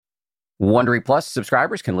Wondery Plus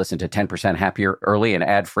subscribers can listen to 10% Happier early and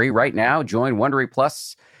ad-free right now. Join Wondery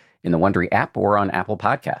Plus in the Wondery app or on Apple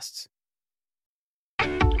Podcasts.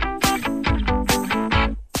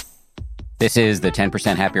 This is the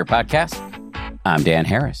 10% Happier podcast. I'm Dan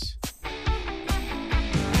Harris.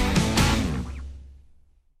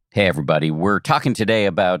 Hey, everybody. We're talking today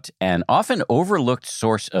about an often overlooked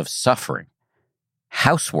source of suffering,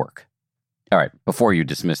 housework. All right, before you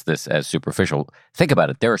dismiss this as superficial, think about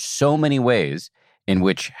it. There are so many ways in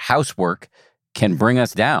which housework can bring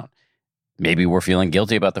us down. Maybe we're feeling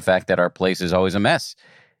guilty about the fact that our place is always a mess.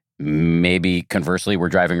 Maybe, conversely, we're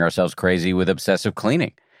driving ourselves crazy with obsessive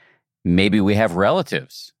cleaning. Maybe we have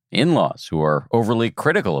relatives, in-laws, who are overly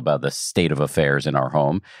critical about the state of affairs in our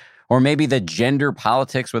home. Or maybe the gender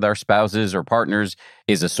politics with our spouses or partners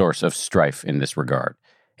is a source of strife in this regard.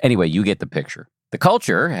 Anyway, you get the picture. The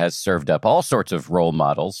culture has served up all sorts of role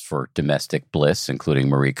models for domestic bliss, including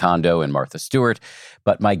Marie Kondo and Martha Stewart.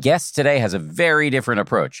 But my guest today has a very different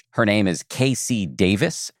approach. Her name is Casey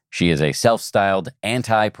Davis. She is a self-styled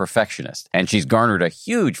anti-perfectionist, and she's garnered a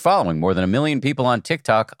huge following, more than 1 million people on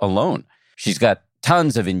TikTok alone. She's got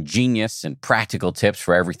tons of ingenious and practical tips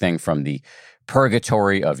for everything from the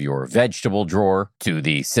purgatory of your vegetable drawer to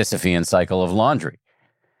the Sisyphean cycle of laundry.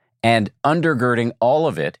 And undergirding all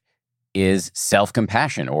of it is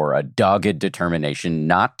self-compassion, or a dogged determination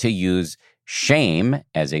not to use shame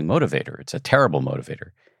as a motivator. It's a terrible motivator.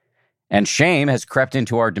 And shame has crept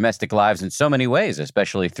into our domestic lives in so many ways,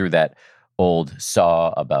 especially through that old saw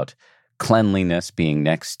about cleanliness being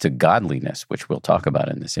next to godliness, which we'll talk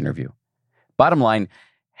about in this interview. Bottom line,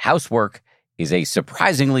 housework is a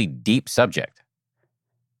surprisingly deep subject.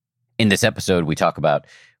 In this episode, we talk about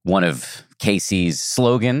one of Casey's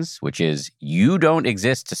slogans, which is, you don't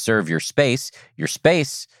exist to serve your space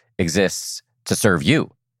exists to serve you.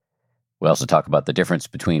 We also talk about the difference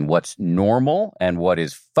between what's normal and what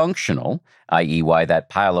is functional, i.e. why that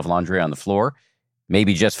pile of laundry on the floor may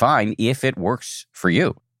be just fine if it works for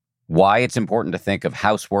you. Why it's important to think of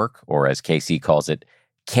housework, or as Casey calls it,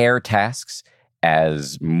 care tasks,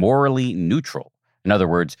 as morally neutral. In other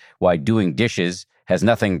words, why doing dishes has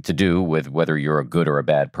nothing to do with whether you're a good or a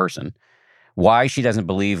bad person. Why she doesn't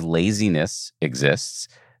believe laziness exists.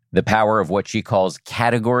 The power of what she calls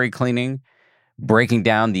category cleaning. Breaking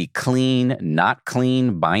down the clean, not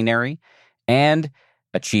clean binary. And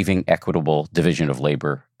achieving equitable division of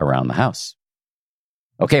labor around the house.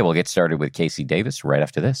 Okay, we'll get started with Casey Davis right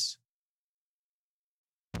after this.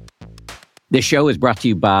 This show is brought to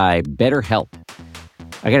you by BetterHelp.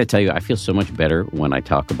 I got to tell you, I feel so much better when I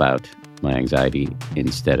talk about my anxiety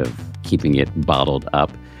instead of keeping it bottled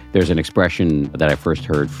up. There's an expression that I first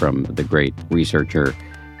heard from the great researcher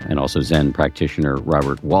and also Zen practitioner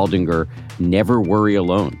Robert Waldinger: never worry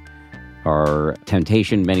alone. Our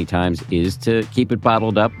temptation many times is to keep it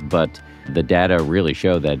bottled up, but the data really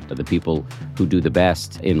show that the people who do the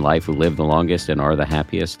best in life, who live the longest and are the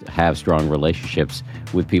happiest, have strong relationships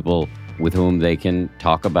with people with whom they can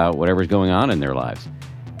talk about whatever's going on in their lives.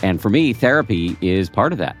 And for me, therapy is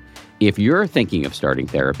part of that. If you're thinking of starting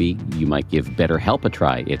therapy, you might give BetterHelp a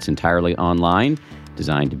try. It's entirely online,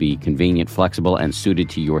 designed to be convenient, flexible, and suited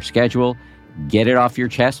to your schedule. Get it off your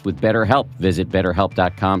chest with BetterHelp. Visit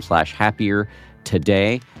BetterHelp.com/happier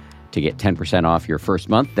today to get 10% off your first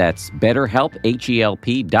month. That's BetterHelp,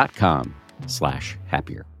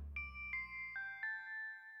 HELP.com/happier.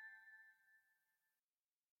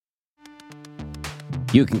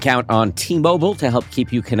 You can count on T-Mobile to help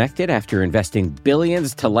keep you connected. After investing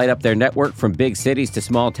billions to light up their network from big cities to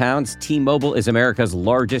small towns, T-Mobile is America's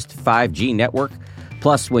largest 5G network.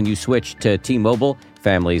 Plus, when you switch to T-Mobile,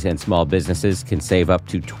 families and small businesses can save up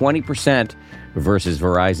to 20% versus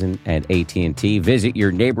Verizon and AT&T. Visit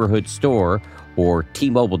your neighborhood store or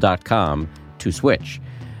T-Mobile.com to switch.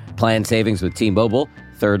 Plan savings with T-Mobile.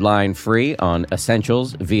 Third line free on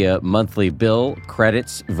essentials via monthly bill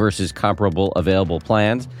credits versus comparable available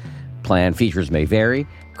plans. Plan features may vary.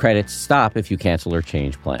 Credits stop if you cancel or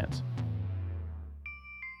change plans.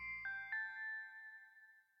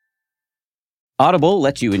 Audible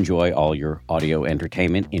lets you enjoy all your audio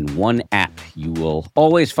entertainment in one app. You will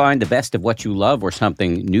always find the best of what you love or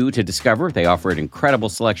something new to discover. They offer an incredible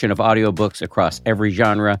selection of audiobooks across every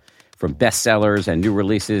genre, from bestsellers and new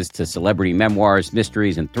releases to celebrity memoirs,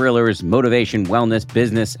 mysteries and thrillers, motivation, wellness,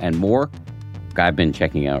 business, and more. I've been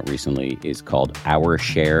checking out recently is called Our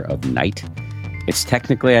Share of Night. It's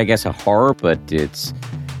technically, I guess, a horror, but it's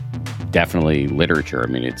definitely literature. I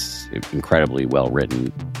mean, it's incredibly well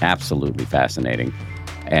written, absolutely fascinating,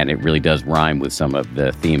 and it really does rhyme with some of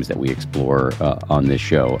the themes that we explore on this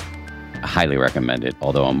show. I highly recommend it,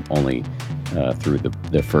 although I'm only through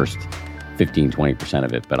the first 15-20%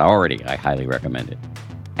 of it, but I highly recommend it.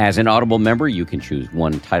 As an Audible member, you can choose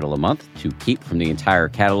one title a month to keep from the entire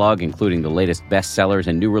catalog, including the latest bestsellers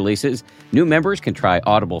and new releases. New members can try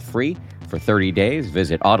Audible free for 30 days.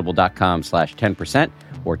 Visit audible.com/10%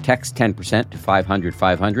 or text 10% to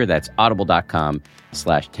 500-500. That's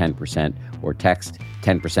audible.com/10% or text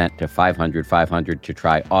 10% to 500-500 to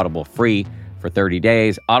try Audible free for 30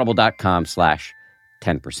 days.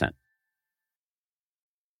 Audible.com/10%.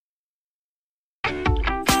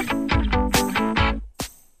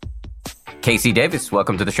 Casey Davis,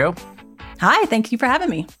 welcome to the show. Hi, thank you for having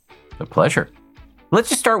me. A pleasure. Let's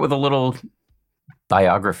just start with a little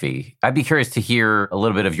biography. I'd be curious to hear a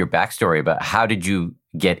little bit of your backstory about how did you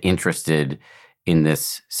get interested in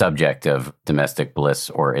this subject of domestic bliss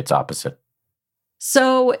or its opposite?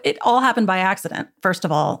 So it all happened by accident, first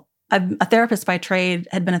of all. I'm a therapist by trade,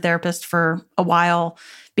 had been a therapist for a while,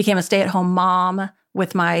 became a stay-at-home mom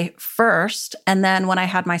with my first. And then when I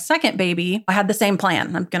had my second baby, I had the same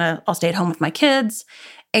plan. I'll stay at home with my kids.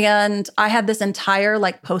 And I had this entire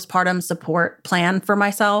postpartum support plan for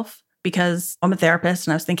myself because I'm a therapist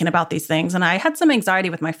and I was thinking about these things. And I had some anxiety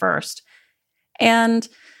with my first. And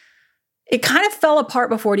it kind of fell apart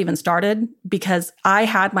before it even started because I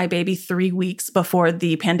had my baby 3 weeks before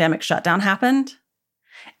the pandemic shutdown happened.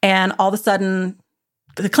 And all of a sudden,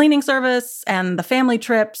 the cleaning service and the family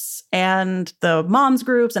trips and the moms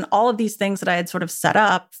groups and all of these things that I had sort of set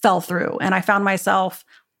up fell through. And I found myself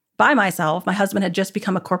by myself. My husband had just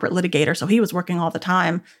become a corporate litigator, so he was working all the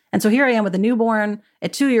time. And so here I am with a newborn, a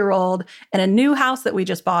 2-year-old, and a new house that we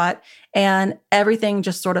just bought. And everything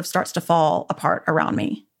just sort of starts to fall apart around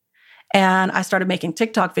me. And I started making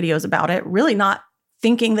TikTok videos about it, really not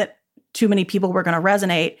thinking that too many people were going to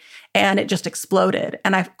resonate, and it just exploded.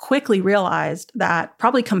 And I quickly realized that,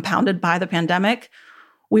 probably compounded by the pandemic,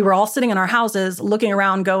 we were all sitting in our houses looking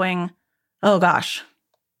around going, oh gosh,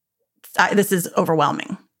 this is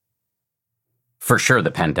overwhelming. For sure,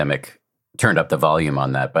 the pandemic turned up the volume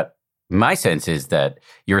on that. But my sense is that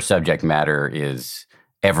your subject matter is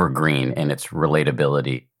evergreen in its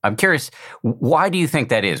relatability. I'm curious, why do you think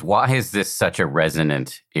that is? Why is this such a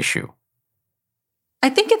resonant issue? I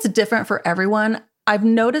think it's different for everyone. I've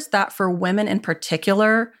noticed that for women in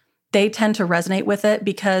particular, they tend to resonate with it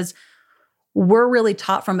because we're really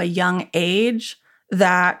taught from a young age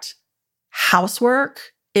that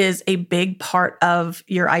housework is a big part of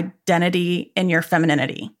your identity and your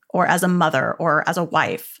femininity, or as a mother or as a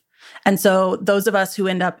wife. And so those of us who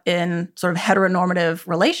end up in sort of heteronormative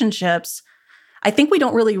relationships, I think we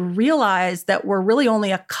don't really realize that we're really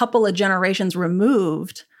only a couple of generations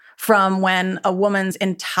removed from when a woman's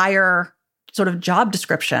entire sort of job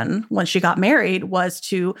description when she got married was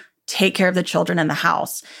to take care of the children in the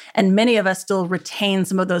house. And many of us still retain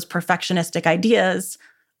some of those perfectionistic ideas,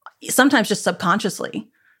 sometimes just subconsciously,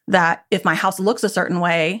 that if my house looks a certain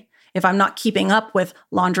way, if I'm not keeping up with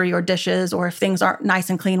laundry or dishes, or if things aren't nice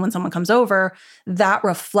and clean when someone comes over, that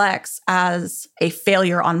reflects as a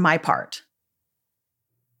failure on my part.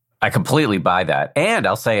 I completely buy that. And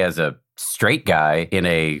I'll say, as a straight guy in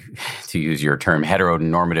a, to use your term,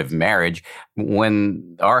 heteronormative marriage,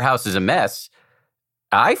 when our house is a mess,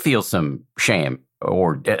 I feel some shame,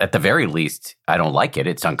 or at the very least, I don't like it.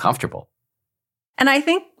 It's uncomfortable. And I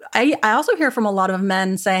think I also hear from a lot of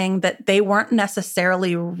men saying that they weren't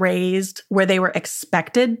necessarily raised where they were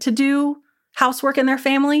expected to do housework in their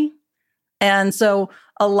family. And so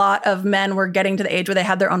a lot of men were getting to the age where they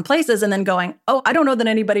had their own places and then going, oh, I don't know that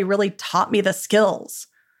anybody really taught me the skills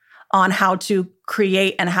on how to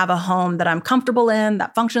create and have a home that I'm comfortable in,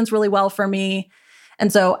 that functions really well for me.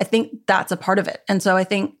 And so I think that's a part of it. And so I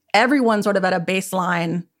think everyone sort of at a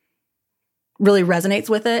baseline really resonates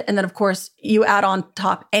with it. And then, of course, you add on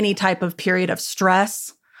top any type of period of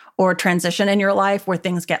stress or transition in your life where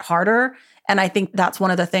things get harder. And I think that's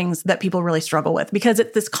one of the things that people really struggle with, because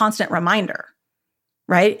it's this constant reminder,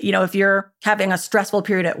 right? You know, if you're having a stressful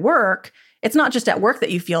period at work, it's not just at work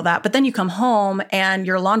that you feel that, but then you come home and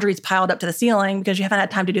your laundry's piled up to the ceiling because you haven't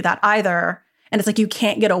had time to do that either. And it's like you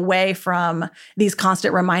can't get away from these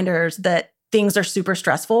constant reminders that things are super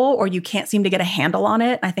stressful or you can't seem to get a handle on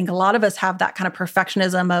it. I think a lot of us have that kind of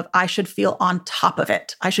perfectionism of, I should feel on top of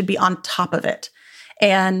it. I should be on top of it.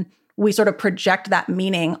 And we sort of project that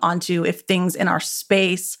meaning onto if things in our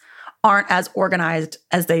space aren't as organized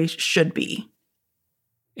as they should be.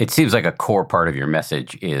 It seems like a core part of your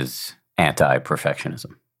message is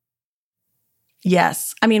anti-perfectionism.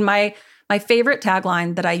 Yes. I mean, my favorite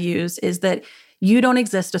tagline that I use is that you don't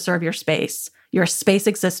exist to serve your space. Your space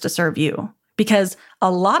exists to serve you. Because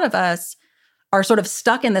a lot of us are sort of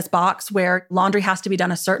stuck in this box where laundry has to be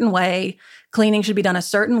done a certain way, cleaning should be done a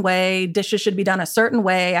certain way, dishes should be done a certain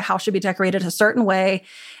way, a house should be decorated a certain way.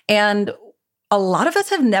 And a lot of us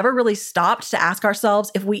have never really stopped to ask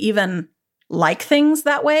ourselves if we even like things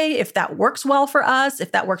that way, if that works well for us,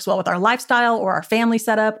 if that works well with our lifestyle or our family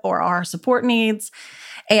setup or our support needs.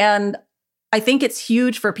 And I think it's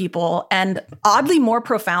huge for people and oddly more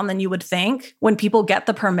profound than you would think when people get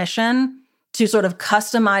the permission to sort of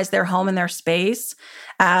customize their home and their space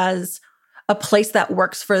as a place that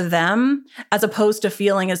works for them, as opposed to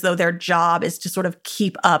feeling as though their job is to sort of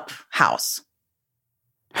keep up house.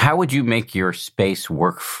 How would you make your space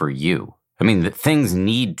work for you? I mean, the things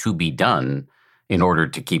need to be done in order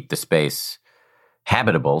to keep the space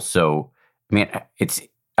habitable. So, I mean,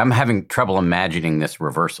 I'm having trouble imagining this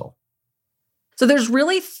reversal. So there's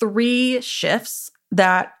really 3 shifts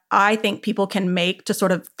that I think people can make to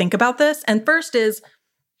sort of think about this. And first is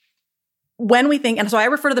when we think, and so I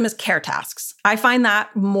refer to them as care tasks. I find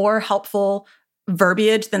that more helpful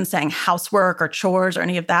verbiage than saying housework or chores or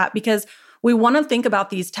any of that, because we want to think about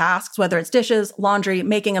these tasks, whether it's dishes, laundry,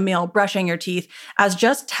 making a meal, brushing your teeth, as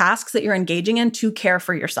just tasks that you're engaging in to care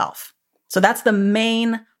for yourself. So that's the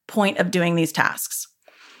main point of doing these tasks.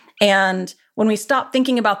 And when we stop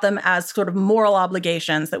thinking about them as sort of moral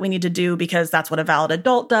obligations that we need to do because that's what a valid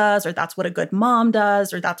adult does, or that's what a good mom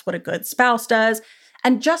does, or that's what a good spouse does,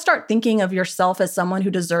 and just start thinking of yourself as someone who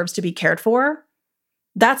deserves to be cared for,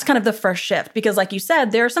 that's kind of the first shift. Because like you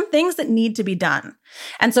said, there are some things that need to be done.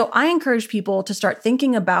 And so I encourage people to start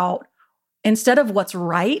thinking about, instead of what's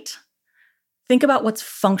right, think about what's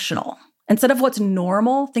functional. Instead of what's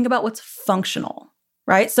normal, think about what's functional,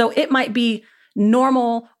 right? So it might be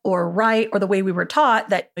normal or right or the way we were taught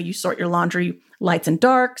that you sort your laundry lights and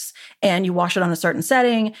darks and you wash it on a certain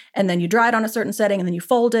setting and then you dry it on a certain setting and then you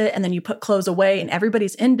fold it and then you put clothes away in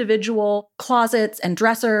everybody's individual closets and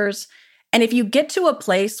dressers. And if you get to a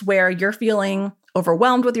place where you're feeling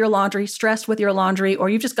overwhelmed with your laundry, stressed with your laundry, or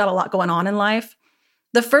you've just got a lot going on in life,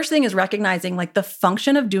 the first thing is recognizing like the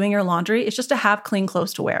function of doing your laundry is just to have clean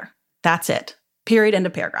clothes to wear. That's it. Period. End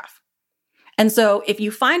of paragraph. And so if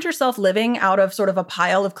you find yourself living out of sort of a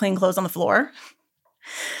pile of clean clothes on the floor,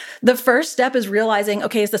 the first step is realizing,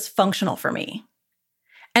 okay, is this functional for me?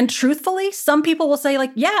 And truthfully, some people will say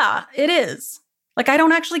like, yeah, it is. Like, I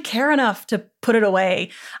don't actually care enough to put it away.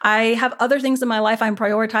 I have other things in my life I'm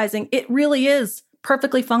prioritizing. It really is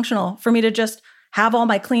perfectly functional for me to just have all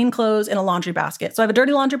my clean clothes in a laundry basket. So I have a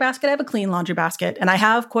dirty laundry basket, I have a clean laundry basket, and I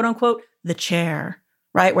have, quote unquote, the chair,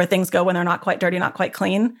 right? Where things go when they're not quite dirty, not quite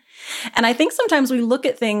clean. And I think sometimes we look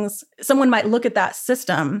at things, someone might look at that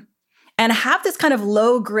system and have this kind of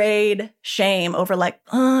low grade shame over like,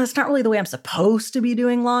 oh, it's not really the way I'm supposed to be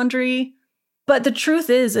doing laundry. But the truth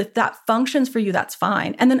is, if that functions for you, that's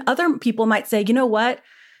fine. And then other people might say, you know what?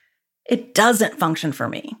 It doesn't function for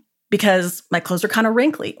me because my clothes are kind of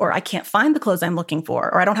wrinkly, or I can't find the clothes I'm looking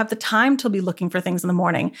for, or I don't have the time to be looking for things in the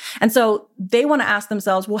morning. And so they want to ask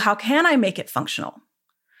themselves, well, how can I make it functional?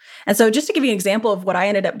 And so just to give you an example of what I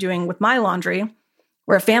ended up doing with my laundry,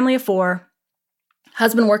 we're a family of 4,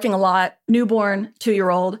 husband working a lot, newborn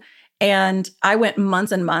 2-year-old. And I went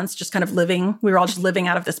months and months just kind of living. We were all just living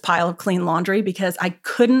out of this pile of clean laundry because I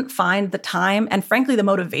couldn't find the time and frankly, the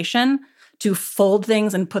motivation to fold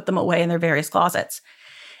things and put them away in their various closets.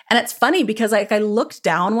 And it's funny because I looked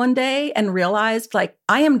down one day and realized like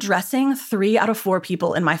I am dressing 3 out of 4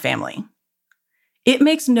 people in my family. It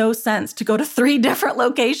makes no sense to go to 3 different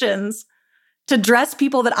locations to dress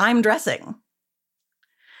people that I'm dressing.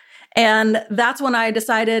 And that's when I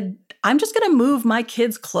decided I'm just going to move my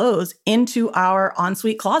kids' clothes into our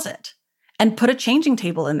ensuite closet and put a changing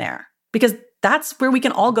table in there because that's where we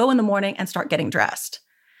can all go in the morning and start getting dressed.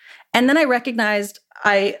 And then I recognized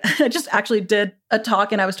I just actually did a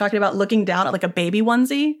talk and I was talking about looking down at like a baby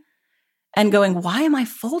onesie and going, why am I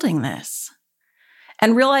folding this?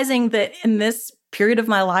 And realizing that in this period of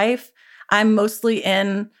my life, I'm mostly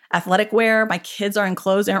in athletic wear. My kids are in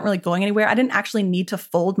clothes. They aren't really going anywhere. I didn't actually need to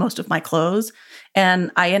fold most of my clothes.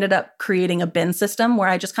 And I ended up creating a bin system where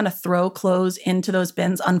I just kind of throw clothes into those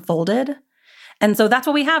bins unfolded. And so that's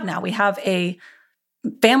what we have now. We have a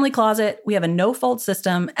family closet. We have a no-fold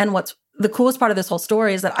system. And what's the coolest part of this whole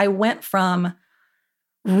story is that I went from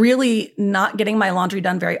really not getting my laundry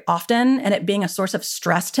done very often and it being a source of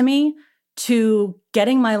stress to me to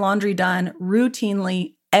getting my laundry done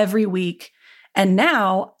routinely every week. And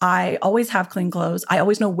now I always have clean clothes. I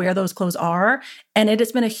always know where those clothes are. And it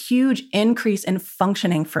has been a huge increase in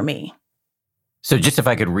functioning for me. So just if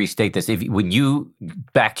I could restate this, when you,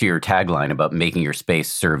 back to your tagline about making your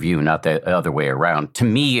space serve you, not the other way around, to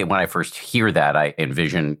me, when I first hear that, I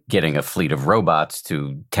envision getting a fleet of robots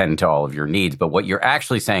to tend to all of your needs. But what you're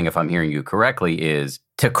actually saying, if I'm hearing you correctly, is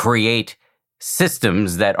to create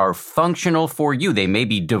systems that are functional for you. They may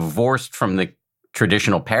be divorced from the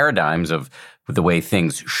traditional paradigms of the way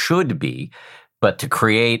things should be, but to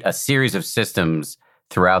create a series of systems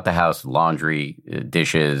throughout the house, laundry,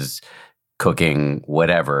 dishes, cooking,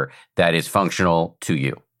 whatever, that is functional to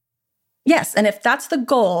you. Yes. And if that's the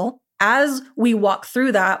goal, as we walk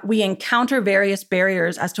through that, we encounter various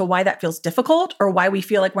barriers as to why that feels difficult or why we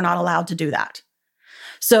feel like we're not allowed to do that.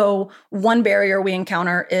 So one barrier we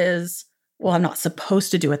encounter is, well, I'm not supposed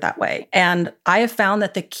to do it that way. And I have found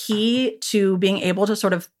that the key to being able to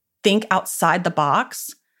sort of think outside the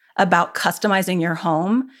box about customizing your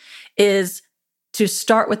home is to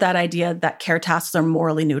start with that idea that care tasks are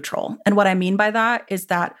morally neutral. And what I mean by that is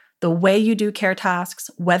that the way you do care tasks,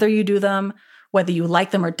 whether you do them, whether you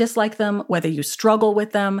like them or dislike them, whether you struggle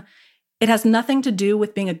with them, it has nothing to do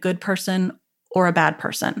with being a good person or a bad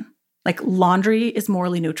person. Like laundry is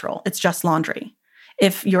morally neutral. It's just laundry.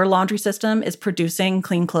 If your laundry system is producing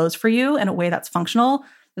clean clothes for you in a way that's functional,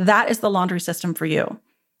 that is the laundry system for you.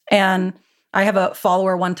 And I have a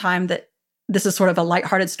follower one time that this is sort of a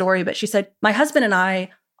lighthearted story, but she said, my husband and I,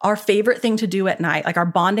 our favorite thing to do at night, like our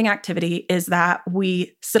bonding activity, is that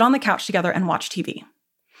we sit on the couch together and watch TV.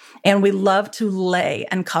 And we love to lay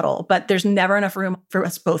and cuddle, but there's never enough room for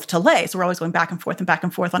us both to lay. So we're always going back and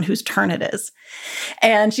forth on whose turn it is.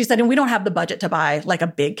 And she said, and we don't have the budget to buy like a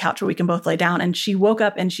big couch where we can both lay down. And she woke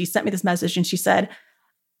up and she sent me this message and she said,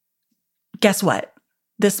 guess what?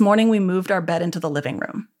 This morning we moved our bed into the living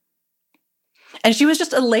room. And she was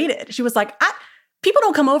just elated. She was like, people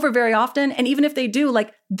don't come over very often. And even if they do,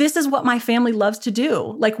 like, this is what my family loves to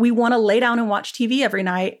do. Like, we want to lay down and watch TV every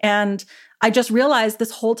night. And I just realized this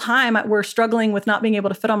whole time we're struggling with not being able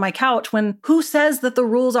to fit on my couch when who says that the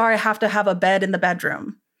rules are I have to have a bed in the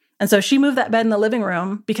bedroom? And so she moved that bed in the living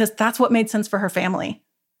room because that's what made sense for her family.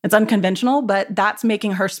 It's unconventional, but that's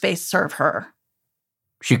making her space serve her.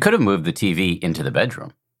 She could have moved the TV into the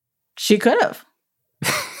bedroom. She could have.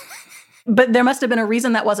 But there must have been a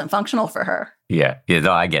reason that wasn't functional for her. Yeah,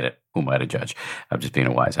 no, I get it. Who am I to judge? I'm just being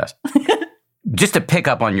a wise ass. Just to pick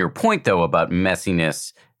up on your point, though, about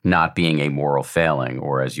messiness not being a moral failing,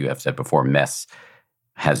 or as you have said before, mess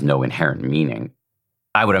has no inherent meaning.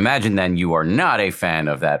 I would imagine then you are not a fan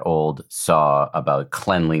of that old saw about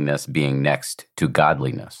cleanliness being next to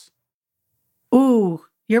godliness. Ooh,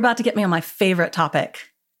 you're about to get me on my favorite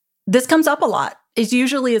topic. This comes up a lot. It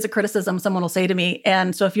usually is a criticism someone will say to me.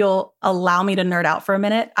 And so if you'll allow me to nerd out for a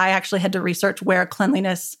minute, I actually had to research where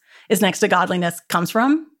cleanliness is next to godliness comes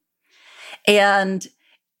from. And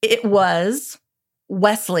it was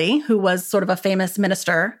Wesley, who was sort of a famous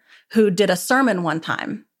minister, who did a sermon one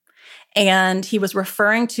time. And he was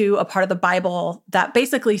referring to a part of the Bible that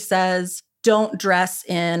basically says, don't dress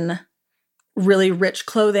in really rich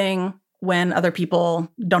clothing when other people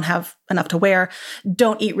don't have enough to wear.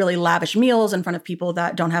 Don't eat really lavish meals in front of people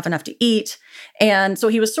that don't have enough to eat. And so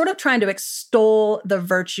he was sort of trying to extol the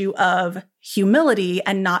virtue of humility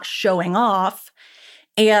and not showing off.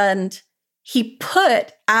 And he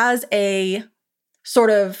put as a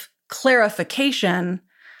sort of clarification,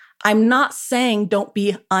 I'm not saying don't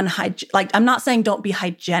be I'm not saying don't be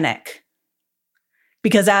hygienic.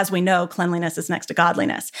 Because as we know, cleanliness is next to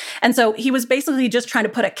godliness. And so he was basically just trying to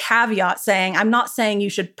put a caveat saying, I'm not saying you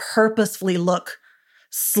should purposefully look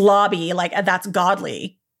slobby, like that's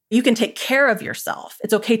godly. You can take care of yourself.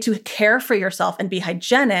 It's okay to care for yourself and be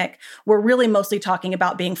hygienic. We're really mostly talking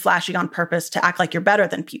about being flashy on purpose to act like you're better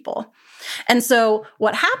than people. And so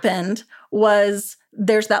what happened was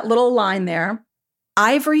there's that little line there.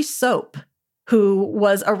 Ivory Soap, who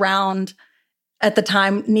was around at the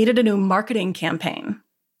time, needed a new marketing campaign.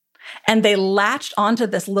 And they latched onto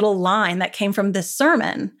this little line that came from this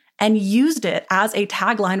sermon and used it as a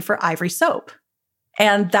tagline for Ivory Soap.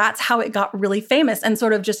 And that's how it got really famous. And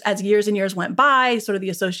sort of just as years and years went by, sort of the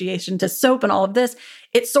association to soap and all of this,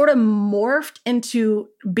 it sort of morphed into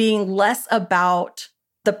being less about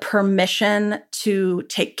the permission to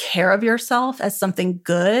take care of yourself as something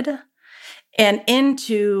good and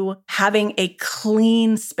into having a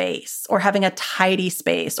clean space or having a tidy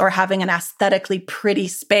space or having an aesthetically pretty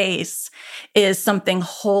space is something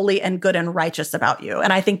holy and good and righteous about you.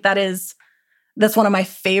 And I think that's one of my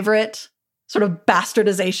favorite sort of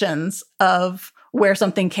bastardizations of where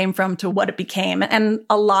something came from to what it became. And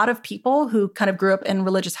a lot of people who kind of grew up in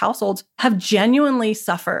religious households have genuinely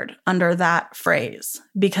suffered under that phrase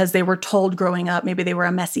because they were told growing up, maybe they were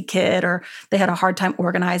a messy kid or they had a hard time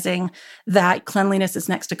organizing, that cleanliness is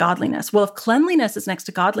next to godliness. Well, if cleanliness is next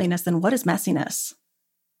to godliness, then what is messiness?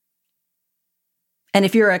 And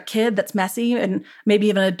if you're a kid that's messy and maybe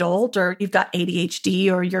even an adult, or you've got ADHD,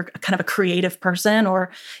 or you're kind of a creative person,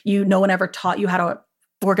 or no one ever taught you how to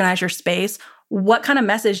organize your space, what kind of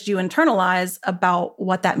message do you internalize about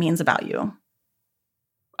what that means about you?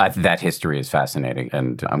 That history is fascinating,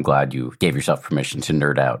 and I'm glad you gave yourself permission to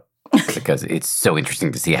nerd out because it's so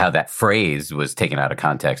interesting to see how that phrase was taken out of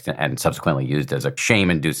context and subsequently used as a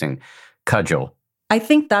shame-inducing cudgel. I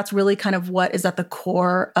think that's really kind of what is at the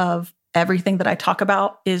core of everything that I talk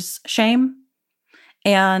about is shame.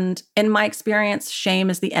 And in my experience, shame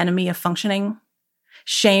is the enemy of functioning.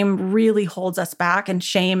 Shame really holds us back, and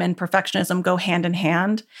shame and perfectionism go hand in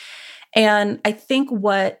hand. And I think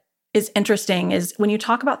what is interesting is when you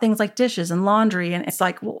talk about things like dishes and laundry, and it's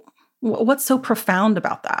like, well, what's so profound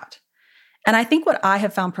about that? And I think what I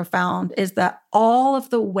have found profound is that all of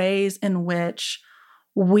the ways in which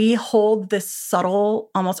we hold this subtle,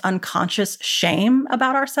 almost unconscious shame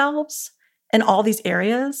about ourselves in all these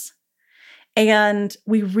areas, and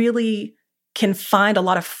we really can find a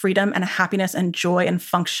lot of freedom and happiness and joy and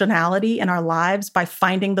functionality in our lives by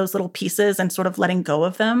finding those little pieces and sort of letting go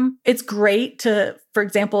of them. It's great to, for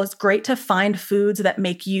example, it's great to find foods that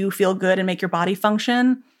make you feel good and make your body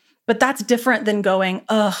function. But that's different than going,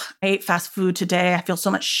 ugh, I ate fast food today. I feel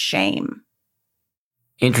so much shame.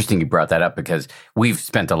 Interesting you brought that up because we've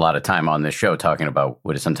spent a lot of time on this show talking about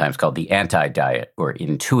what is sometimes called the anti-diet or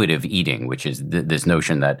intuitive eating, which is this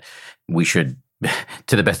notion that we should,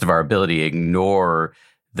 to the best of our ability, ignore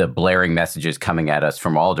the blaring messages coming at us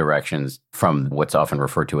from all directions from what's often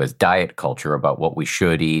referred to as diet culture about what we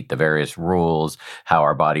should eat, the various rules, how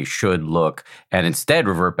our body should look, and instead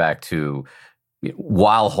revert back to,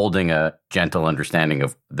 while holding a gentle understanding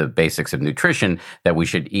of the basics of nutrition, that we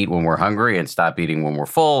should eat when we're hungry and stop eating when we're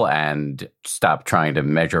full and stop trying to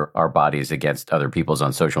measure our bodies against other people's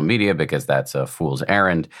on social media because that's a fool's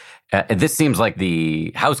errand. This seems like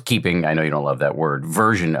the housekeeping, I know you don't love that word,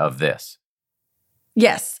 version of this.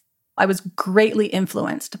 Yes, I was greatly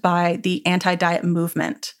influenced by the anti-diet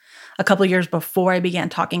movement a couple of years before I began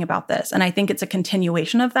talking about this. And I think it's a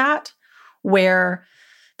continuation of that, where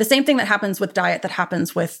the same thing that happens with diet that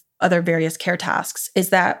happens with other various care tasks is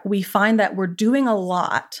that we find that we're doing a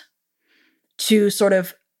lot to sort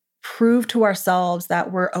of prove to ourselves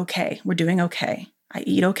that we're okay, we're doing okay. I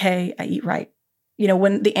eat right.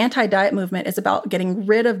 When the anti-diet movement is about getting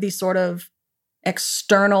rid of these sort of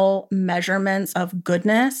external measurements of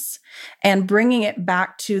goodness and bringing it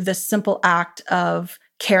back to the simple act of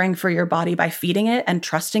caring for your body by feeding it and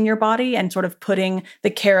trusting your body and sort of putting the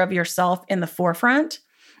care of yourself in the forefront.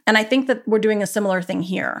 And I think that we're doing a similar thing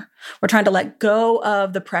here. We're trying to let go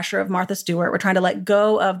of the pressure of Martha Stewart. We're trying to let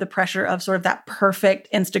go of the pressure of sort of that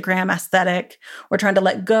perfect Instagram aesthetic. We're trying to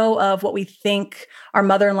let go of what we think our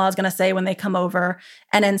mother-in-law is going to say when they come over,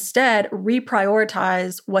 and instead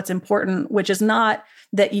reprioritize what's important, which is not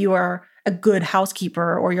that you are a good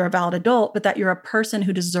housekeeper or you're a valid adult, but that you're a person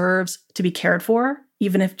who deserves to be cared for,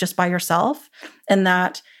 even if just by yourself. And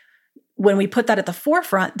that when we put that at the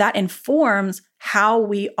forefront, that informs how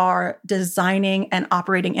we are designing and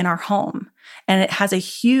operating in our home. And it has a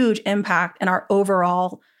huge impact in our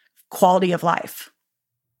overall quality of life.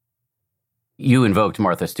 You invoked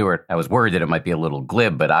Martha Stewart. I was worried that it might be a little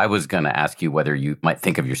glib, but I was going to ask you whether you might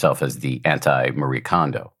think of yourself as the anti-Marie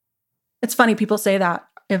Kondo. It's funny, people say that.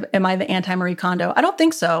 Am I the anti-Marie Kondo? I don't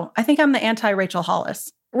think so. I think I'm the anti-Rachel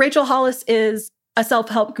Hollis. Rachel Hollis is a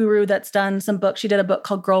self-help guru that's done some books. She did a book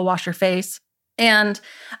called Girl Wash Your Face. And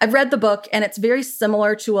I've read the book, and it's very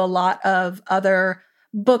similar to a lot of other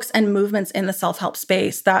books and movements in the self-help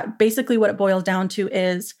space, that basically what it boils down to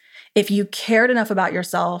is if you cared enough about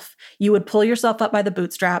yourself, you would pull yourself up by the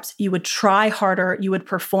bootstraps, you would try harder, you would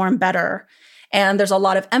perform better. And there's a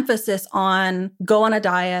lot of emphasis on go on a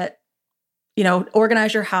diet,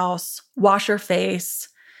 organize your house, wash your face,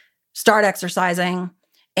 start exercising.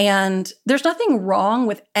 And there's nothing wrong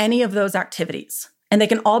with any of those activities, and they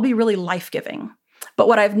can all be really life-giving. But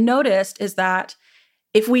what I've noticed is that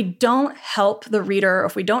if we don't help the reader, or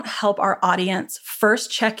if we don't help our audience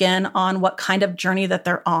first check in on what kind of journey that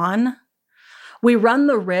they're on, we run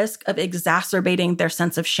the risk of exacerbating their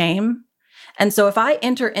sense of shame. And so if I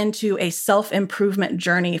enter into a self-improvement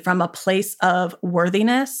journey from a place of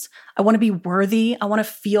worthiness, I want to be worthy, I want to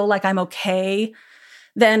feel like I'm okay,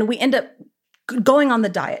 then we end up going on the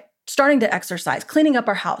diet starting to exercise, cleaning up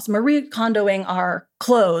our house, Marie Kondoing our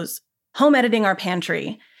clothes, home editing our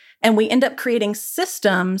pantry. And we end up creating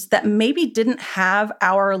systems that maybe didn't have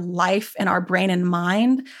our life and our brain in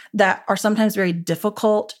mind, that are sometimes very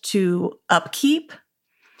difficult to upkeep.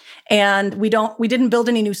 And we didn't build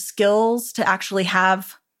any new skills to actually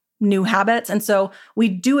have new habits. And so we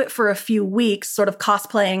do it for a few weeks, sort of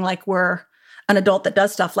cosplaying like we're an adult that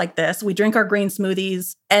does stuff like this. We drink our green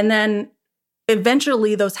smoothies, and then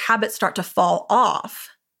eventually those habits start to fall off.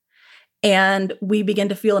 And we begin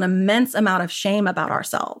to feel an immense amount of shame about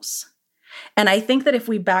ourselves. And I think that if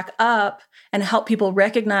we back up and help people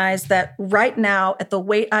recognize that right now, at the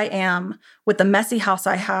weight I am, with the messy house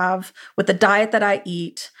I have, with the diet that I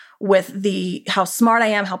eat, with how smart I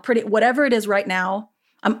am, how pretty, whatever it is right now,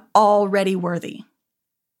 I'm already worthy.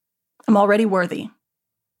 I'm already worthy.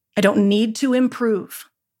 I don't need to improve,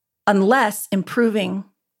 unless improving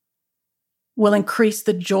will increase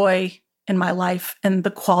the joy in my life and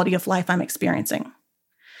the quality of life I'm experiencing.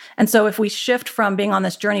 And so if we shift from being on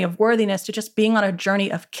this journey of worthiness to just being on a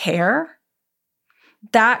journey of care,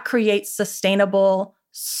 that creates sustainable,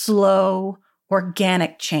 slow,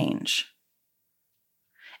 organic change.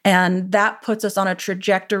 And that puts us on a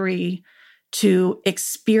trajectory to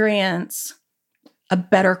experience a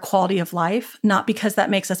better quality of life, not because that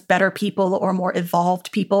makes us better people or more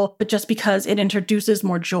evolved people, but just because it introduces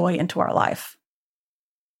more joy into our life.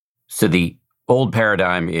 So the old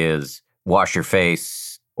paradigm is wash your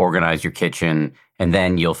face, organize your kitchen, and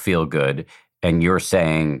then you'll feel good. And you're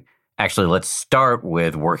saying, actually, let's start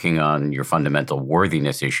with working on your fundamental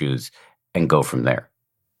worthiness issues and go from there.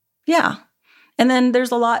 Yeah. And then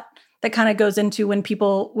there's a lot that kind of goes into when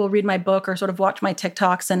people will read my book or sort of watch my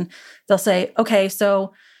TikToks, and they'll say, okay,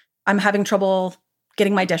 so I'm having trouble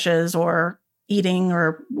getting my dishes or eating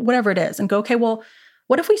or whatever it is, and go, okay, well,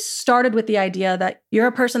 what if we started with the idea that you're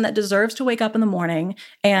a person that deserves to wake up in the morning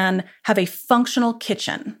and have a functional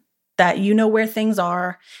kitchen, that you know where things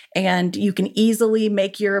are and you can easily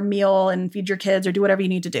make your meal and feed your kids or do whatever you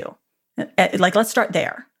need to do. Like, let's start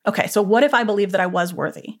there. Okay, so what if I believe that I was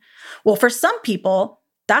worthy? Well, for some people,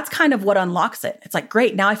 that's kind of what unlocks it. It's like,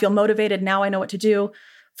 great, now I feel motivated. Now I know what to do.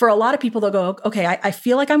 For a lot of people, they'll go, okay, I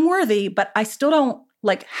feel like I'm worthy, but I still don't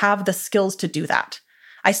have the skills to do that.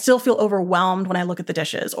 I still feel overwhelmed when I look at the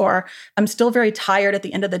dishes, or I'm still very tired at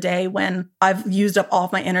the end of the day when I've used up all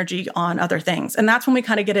of my energy on other things. And that's when we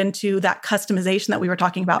kind of get into that customization that we were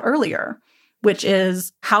talking about earlier, which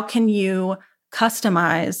is, how can you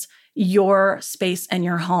customize your space and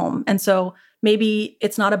your home? And so maybe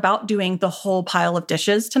it's not about doing the whole pile of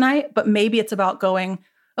dishes tonight, but maybe it's about going,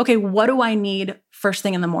 okay, what do I need first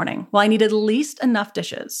thing in the morning? Well, I need at least enough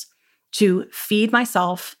dishes to feed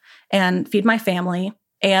myself and feed my family.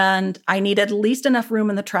 And I need at least enough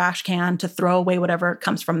room in the trash can to throw away whatever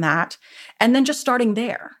comes from that. And then just starting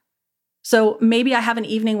there. So maybe I have an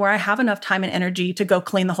evening where I have enough time and energy to go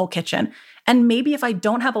clean the whole kitchen. And maybe if I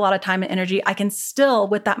don't have a lot of time and energy, I can still,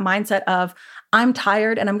 with that mindset of, I'm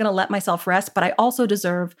tired and I'm going to let myself rest, but I also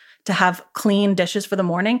deserve to have clean dishes for the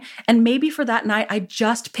morning. And maybe for that night, I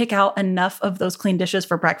just pick out enough of those clean dishes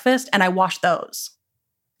for breakfast and I wash those.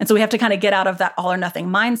 And so we have to kind of get out of that all or nothing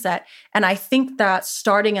mindset. And I think that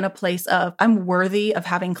starting in a place of, I'm worthy of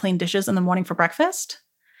having clean dishes in the morning for breakfast,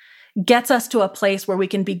 gets us to a place where we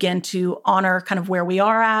can begin to honor kind of where we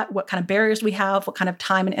are at, what kind of barriers we have, what kind of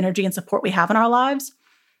time and energy and support we have in our lives.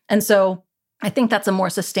 And so I think that's a more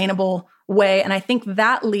sustainable way. And I think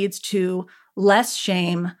that leads to less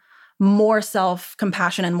shame, more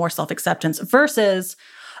self-compassion, and more self-acceptance versus,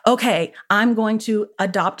 okay, I'm going to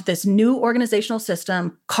adopt this new organizational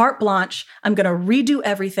system, carte blanche. I'm going to redo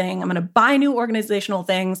everything. I'm going to buy new organizational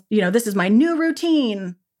things. This is my new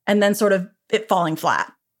routine. And then sort of it falling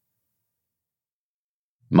flat.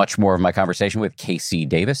 Much more of my conversation with Casey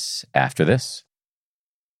Davis after this.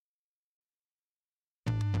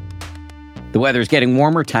 The weather's getting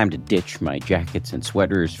warmer. Time to ditch my jackets and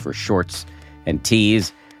sweaters for shorts and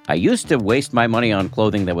tees. I used to waste my money on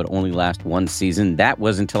clothing that would only last one season. That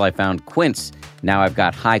was until I found Quince. Now I've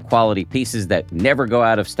got high-quality pieces that never go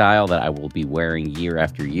out of style that I will be wearing year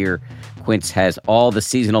after year. Quince has all the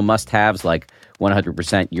seasonal must-haves like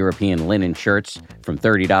 100% European linen shirts from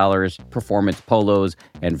 $30, performance polos,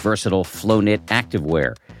 and versatile flow-knit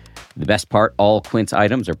activewear. The best part, all Quince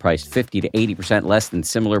items are priced 50 to 80% less than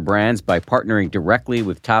similar brands. By partnering directly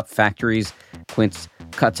with top factories, Quince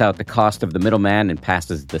cuts out the cost of the middleman and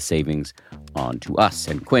passes the savings on to us.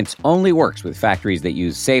 And Quince only works with factories that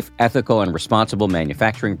use safe, ethical, and responsible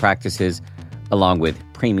manufacturing practices, along with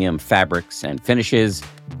premium fabrics and finishes.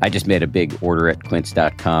 I just made a big order at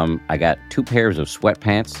quince.com. I got 2 pairs of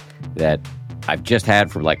sweatpants that I've just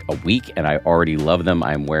had for like a week, and I already love them.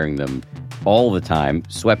 I'm wearing them all the time.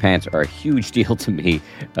 Sweatpants are a huge deal to me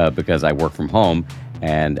because I work from home,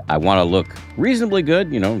 and I want to look reasonably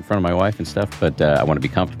good, in front of my wife and stuff, but I want to be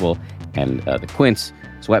comfortable, and the Quince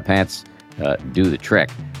sweatpants do the trick.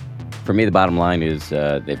 For me, the bottom line is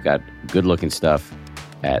they've got good-looking stuff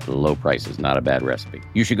at low prices. Not a bad recipe.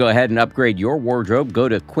 You should go ahead and upgrade your wardrobe. Go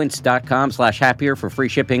to quince.com/happier for free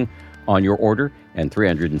shipping on your order and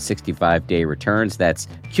 365-day returns. That's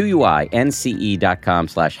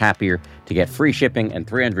QUINCE.com/happier to get free shipping and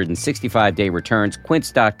 365-day returns.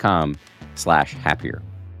 Quince.com/happier.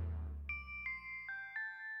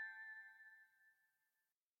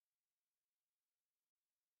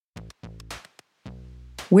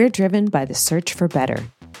 We're driven by the search for better.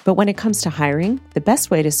 But when it comes to hiring, the best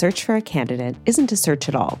way to search for a candidate isn't to search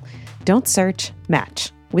at all. Don't search,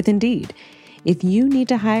 match with Indeed. If you need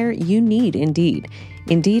to hire, you need Indeed.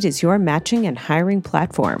 Indeed is your matching and hiring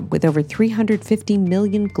platform with over 350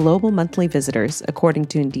 million global monthly visitors, according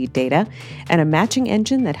to Indeed data, and a matching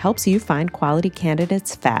engine that helps you find quality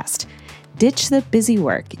candidates fast. Ditch the busy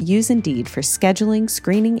work. Use Indeed for scheduling,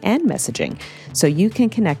 screening, and messaging so you can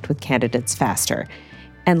connect with candidates faster.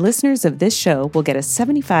 And listeners of this show will get a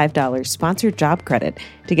 $75 sponsored job credit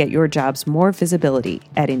to get your jobs more visibility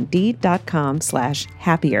at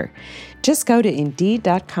Indeed.com/happier. Just go to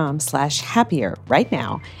Indeed.com/happier right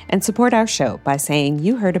now and support our show by saying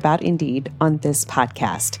you heard about Indeed on this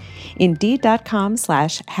podcast.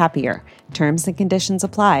 Indeed.com/happier. Terms and conditions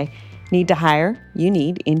apply. Need to hire? You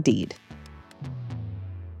need Indeed.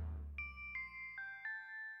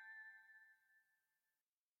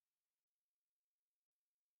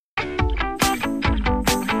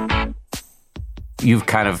 You've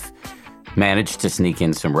kind of managed to sneak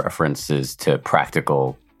in some references to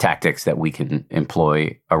practical tactics that we can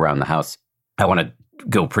employ around the house. I want to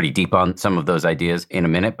go pretty deep on some of those ideas in a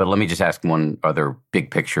minute, but let me just ask one other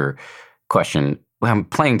big picture question. Well, I'm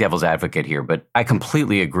playing devil's advocate here, but I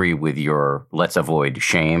completely agree with your let's avoid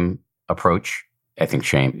shame approach. I think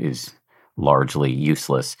shame is largely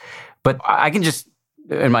useless. But I can just,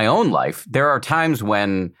 in my own life, there are times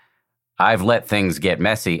when I've let things get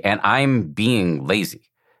messy and I'm being lazy.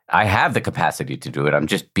 I have the capacity to do it. I'm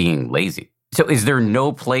just being lazy. So is there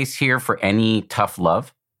no place here for any tough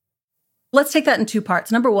love? Let's take that in two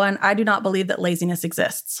parts. Number one, I do not believe that laziness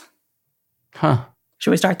exists. Huh.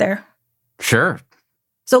 Should we start there? Sure.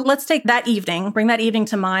 So let's take that evening, bring that evening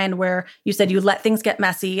to mind where you said you let things get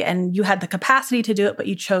messy and you had the capacity to do it, but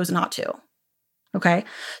you chose not to. Okay.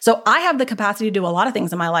 So I have the capacity to do a lot of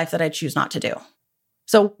things in my life that I choose not to do.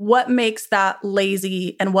 So what makes that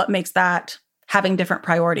lazy and what makes that having different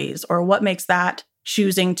priorities, or what makes that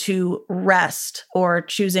choosing to rest or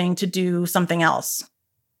choosing to do something else?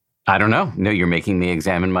 I don't know. No, you're making me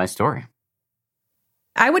examine my story.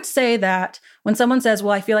 I would say that when someone says,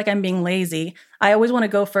 well, I feel like I'm being lazy, I always want to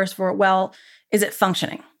go first for, well, is it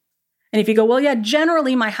functioning? And if you go, well, yeah,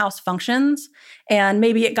 generally my house functions, and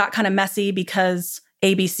maybe it got kind of messy because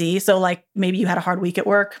ABC. So like maybe you had a hard week at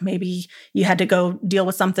work, maybe you had to go deal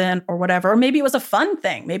with something or whatever, or maybe it was a fun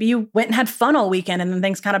thing. Maybe you went and had fun all weekend and then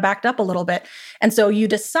things kind of backed up a little bit. And so you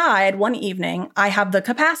decide one evening, I have the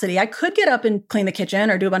capacity. I could get up and clean the kitchen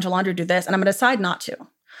or do a bunch of laundry, do this, and I'm going to decide not to.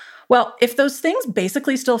 Well, if those things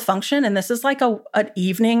basically still function, and this is like an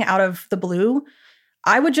evening out of the blue,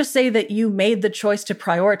 I would just say that you made the choice to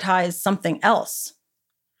prioritize something else,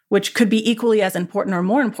 which could be equally as important or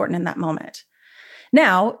more important in that moment.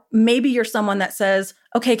 Now, maybe you're someone that says,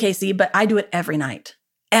 okay, Casey, but I do it every night.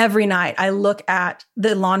 Every night I look at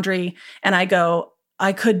the laundry and I go,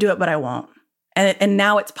 I could do it, but I won't. And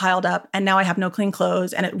now it's piled up and now I have no clean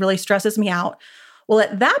clothes and it really stresses me out. Well,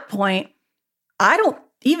 at that point,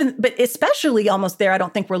 but especially almost there, I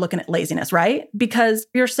don't think we're looking at laziness, right? Because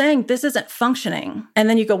you're saying this isn't functioning. And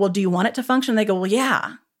then you go, well, do you want it to function? And they go, well,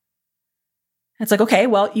 yeah. It's like, okay,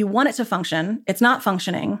 well, you want it to function. It's not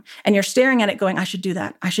functioning. And you're staring at it going, I should do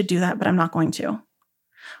that, but I'm not going to.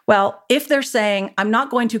 Well, if they're saying, I'm not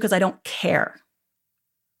going to because I don't care,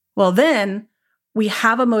 well, then we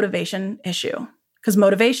have a motivation issue, because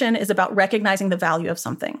motivation is about recognizing the value of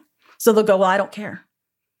something. So they'll go, well, I don't care.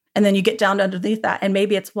 And then you get down underneath that. And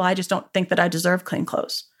maybe it's, well, I just don't think that I deserve clean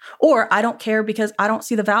clothes. Or I don't care because I don't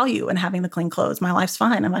see the value in having the clean clothes. My life's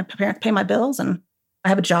fine. And my parents pay my bills and I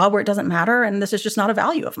have a job where it doesn't matter. And this is just not a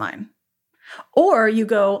value of mine. Or you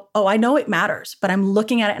go, oh, I know it matters, but I'm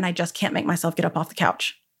looking at it and I just can't make myself get up off the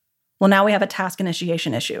couch. Well, now we have a task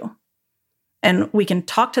initiation issue. And we can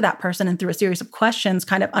talk to that person and through a series of questions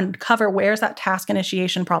kind of uncover where's that task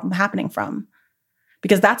initiation problem happening from.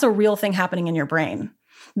 Because that's a real thing happening in your brain.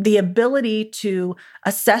 The ability to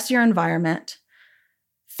assess your environment,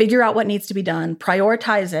 figure out what needs to be done,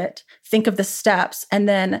 prioritize it, think of the steps, and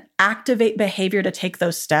then activate behavior to take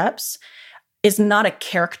those steps is not a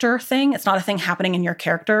character thing. It's not a thing happening in your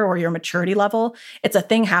character or your maturity level. It's a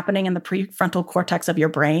thing happening in the prefrontal cortex of your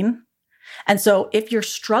brain. And so if you're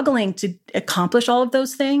struggling to accomplish all of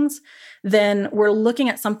those things, then we're looking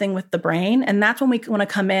at something with the brain. And that's when we want to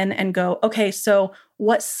come in and go, okay, so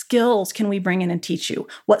what skills can we bring in and teach you?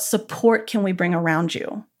 What support can we bring around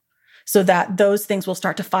you so that those things will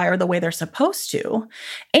start to fire the way they're supposed to?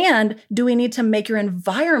 And do we need to make your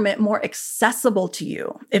environment more accessible to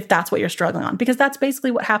you if that's what you're struggling on? Because that's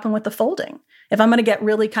basically what happened with the folding. If I'm going to get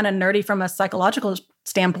really kind of nerdy from a psychological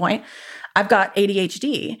standpoint, I've got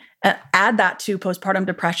ADHD. Add that to postpartum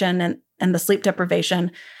depression and the sleep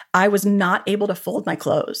deprivation. I was not able to fold my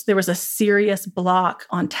clothes. There was a serious block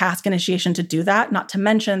on task initiation to do that, not to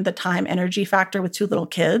mention the time energy factor with 2 little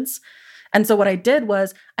kids. And so what I did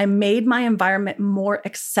was I made my environment more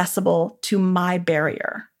accessible to my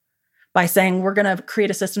barrier by saying, we're going to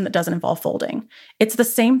create a system that doesn't involve folding. It's the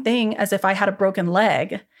same thing as if I had a broken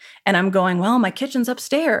leg and I'm going, well, my kitchen's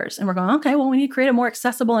upstairs. And we're going, okay, well, we need to create a more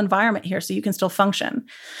accessible environment here so you can still function.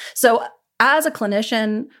 So as a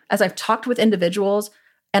clinician, as I've talked with individuals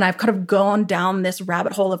and I've kind of gone down this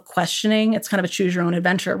rabbit hole of questioning, it's kind of a choose your own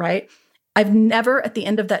adventure, right? I've never at the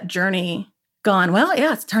end of that journey gone, well,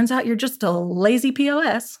 yeah, it turns out you're just a lazy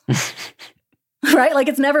POS, right? Like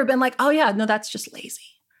it's never been like, oh yeah, no, that's just lazy.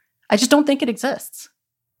 I just don't think it exists.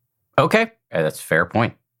 Okay, that's a fair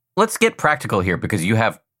point. Let's get practical here because you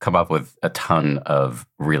have come up with a ton of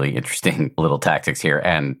really interesting little tactics here.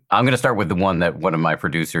 And I'm going to start with the one that one of my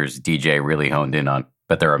producers, DJ, really honed in on,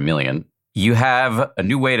 but there are a million. You have a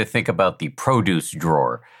new way to think about the produce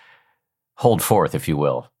drawer. Hold forth, if you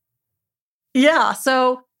will. Yeah,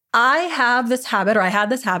 so I had this habit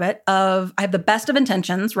of, I have the best of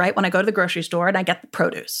intentions, right? When I go to the grocery store and I get the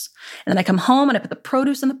produce. And then I come home and I put the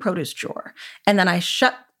produce in the produce drawer. And then I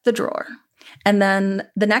shut the drawer. And then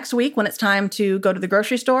the next week when it's time to go to the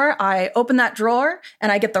grocery store, I open that drawer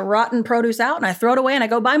and I get the rotten produce out and I throw it away and I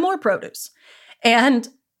go buy more produce. And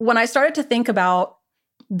when I started to think about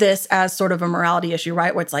this as sort of a morality issue,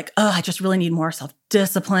 right? Where it's like, oh, I just really need more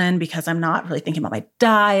self-discipline because I'm not really thinking about my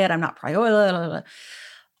diet. I'm not prioritizing.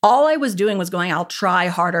 All I was doing was going, I'll try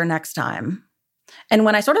harder next time. And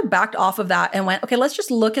when I sort of backed off of that and went, okay, let's just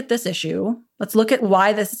look at this issue. Let's look at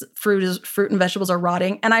why this fruit and vegetables are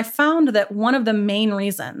rotting. And I found that one of the main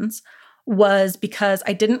reasons was because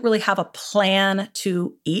I didn't really have a plan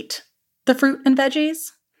to eat the fruit and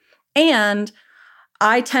veggies. And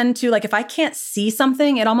I tend to, like, if I can't see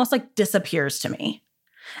something, it almost like disappears to me.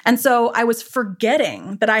 And so I was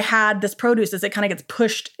forgetting that I had this produce as it kind of gets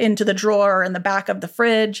pushed into the drawer in the back of the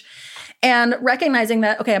fridge and recognizing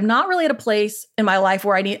that, okay, I'm not really at a place in my life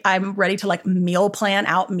where I'm ready to like meal plan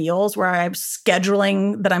out meals where I'm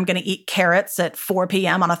scheduling that I'm going to eat carrots at 4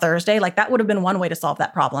 p.m. on a Thursday. Like that would have been one way to solve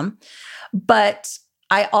that problem. But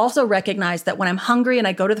I also recognize that when I'm hungry and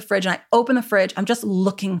I go to the fridge and I open the fridge, I'm just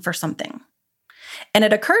looking for something. And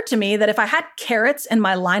it occurred to me that if I had carrots in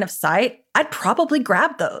my line of sight, I'd probably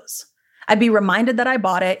grab those. I'd be reminded that I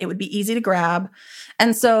bought it. It would be easy to grab.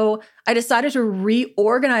 And so I decided to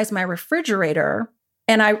reorganize my refrigerator.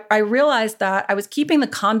 And I realized that I was keeping the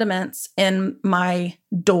condiments in my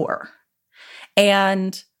door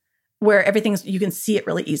and where you can see it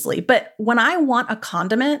really easily. But when I want a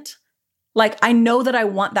condiment, like I know that I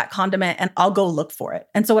want that condiment and I'll go look for it.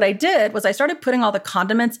 And so what I did was I started putting all the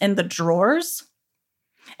condiments in the drawers.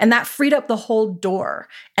 And that freed up the whole door.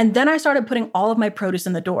 And then I started putting all of my produce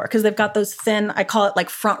in the door because they've got those thin, I call it like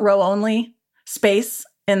front row only space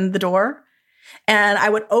in the door. And I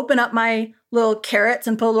would open up my little carrots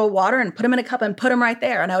and put a little water and put them in a cup and put them right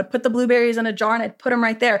there. And I would put the blueberries in a jar and I'd put them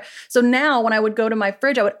right there. So now when I would go to my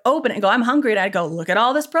fridge, I would open it and go, I'm hungry. And I'd go, look at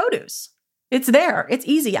all this produce. It's there. It's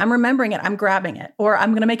easy. I'm remembering it. I'm grabbing it. Or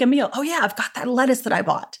I'm going to make a meal. Oh yeah, I've got that lettuce that I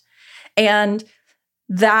bought. And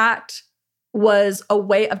that was a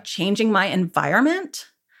way of changing my environment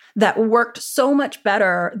that worked so much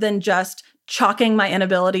better than just chalking my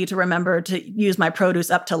inability to remember to use my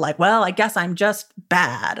produce up to like, well, I guess I'm just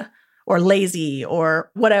bad or lazy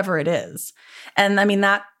or whatever it is. And I mean,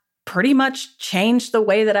 that pretty much changed the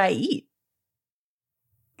way that I eat.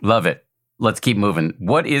 Love it. Let's keep moving.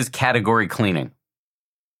 What is category cleaning?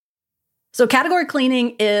 So category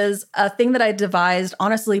cleaning is a thing that I devised,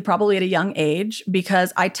 honestly, probably at a young age,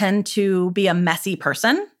 because I tend to be a messy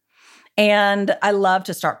person. And I love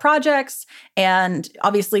to start projects. And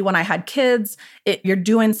obviously, when I had kids, you're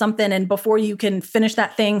doing something. And before you can finish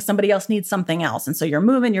that thing, somebody else needs something else. And so you're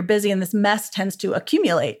moving, you're busy, and this mess tends to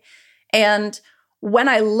accumulate. And when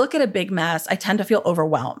I look at a big mess, I tend to feel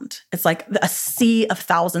overwhelmed. It's like a sea of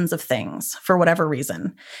thousands of things for whatever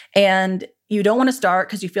reason. And you don't want to start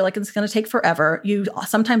because you feel like it's going to take forever. You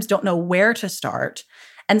sometimes don't know where to start.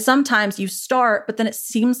 And sometimes you start, but then it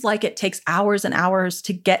seems like it takes hours and hours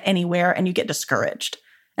to get anywhere and you get discouraged.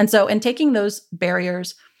 And so in taking those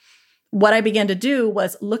barriers, what I began to do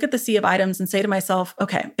was look at the sea of items and say to myself,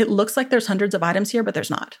 okay, it looks like there's hundreds of items here, but there's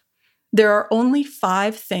not. There are only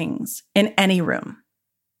 5 things in any room.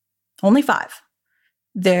 Only 5.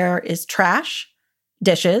 There is trash,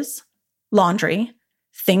 dishes, laundry,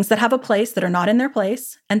 things that have a place that are not in their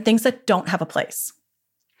place, and things that don't have a place.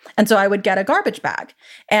 And so I would get a garbage bag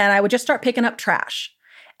and I would just start picking up trash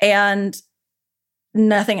and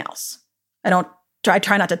nothing else. I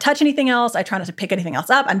try not to touch anything else. I try not to pick anything else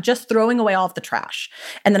up. I'm just throwing away all of the trash.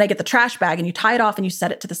 And then I get the trash bag and you tie it off and you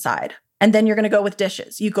set it to the side. And then you're going to go with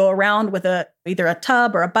dishes. You go around with either a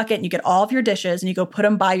tub or a bucket and you get all of your dishes and you go put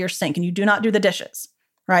them by your sink and you do not do the dishes,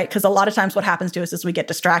 right? Because a lot of times what happens to us is we get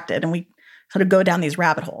distracted and we sort of go down these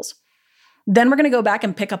rabbit holes. Then we're going to go back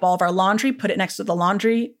and pick up all of our laundry, put it next to the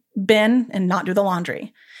laundry bin and not do the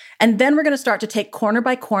laundry. And then we're going to start to take corner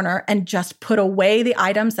by corner and just put away the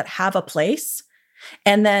items that have a place.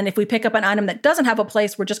 And then if we pick up an item that doesn't have a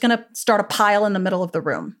place, we're just going to start a pile in the middle of the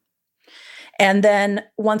room. And then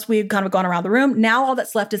once we've kind of gone around the room, now all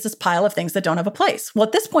that's left is this pile of things that don't have a place. Well,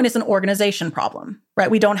 at this point, it's an organization problem,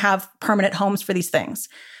 right? We don't have permanent homes for these things.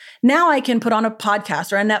 Now I can put on a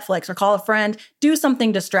podcast or a Netflix or call a friend, do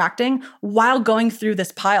something distracting while going through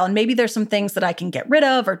this pile. And maybe there's some things that I can get rid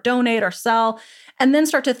of or donate or sell, and then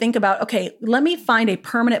start to think about, okay, let me find a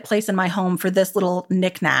permanent place in my home for this little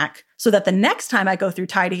knickknack so that the next time I go through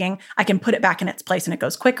tidying, I can put it back in its place and it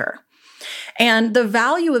goes quicker. And the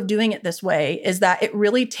value of doing it this way is that it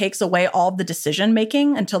really takes away all the decision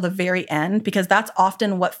making until the very end, because that's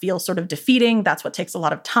often what feels sort of defeating. That's what takes a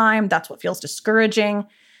lot of time. That's what feels discouraging.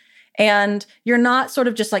 And you're not sort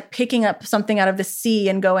of just like picking up something out of the sea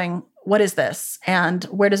and going, what is this? And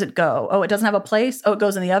where does it go? Oh, it doesn't have a place. Oh, it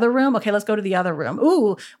goes in the other room. Okay, let's go to the other room.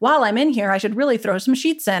 Ooh, while I'm in here, I should really throw some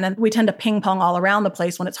sheets in. And we tend to ping pong all around the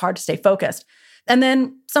place when it's hard to stay focused. And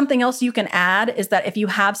then something else you can add is that if you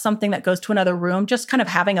have something that goes to another room, just kind of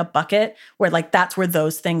having a bucket where like that's where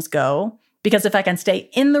those things go. Because if I can stay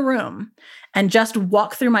in the room and just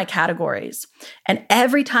walk through my categories, and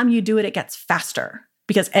every time you do it, it gets faster.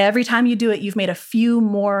 Because every time you do it, you've made a few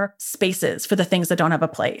more spaces for the things that don't have a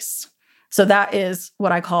place. So that is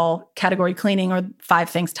what I call category cleaning, or 5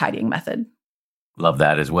 things tidying method. Love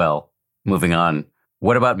that as well. Moving on.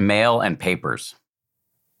 What about mail and papers?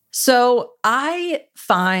 So I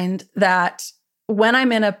find that when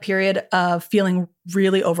I'm in a period of feeling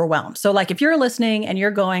really overwhelmed, so like if you're listening and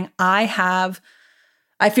you're going, I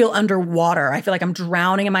feel underwater. I feel like I'm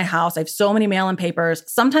drowning in my house. I have so many mail and papers.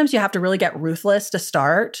 Sometimes you have to really get ruthless to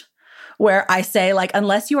start, where I say, like,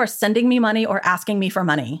 unless you are sending me money or asking me for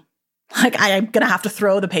money, like I'm going to have to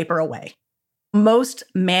throw the paper away. Most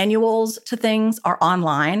manuals to things are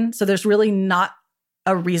online, so there's really not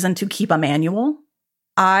a reason to keep a manual.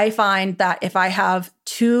 I find that if I have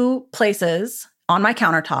 2 places on my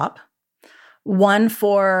countertop, one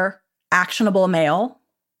for actionable mail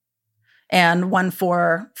and one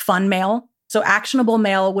for fun mail. So actionable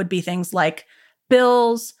mail would be things like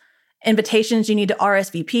bills, invitations you need to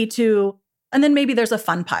RSVP to, and then maybe there's a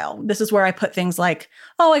fun pile. This is where I put things like,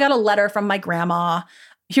 oh, I got a letter from my grandma.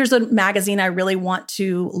 Here's a magazine I really want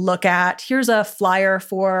to look at. Here's a flyer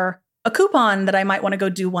for a coupon that I might want to go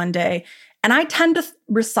do one day. And I tend to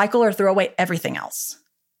recycle or throw away everything else.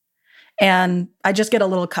 And I just get a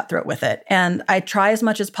little cutthroat with it. And I try as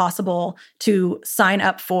much as possible to sign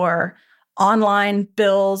up for online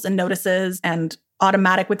bills and notices and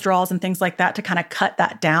automatic withdrawals and things like that to kind of cut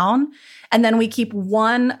that down. And then we keep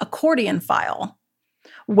one accordion file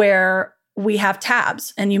where we have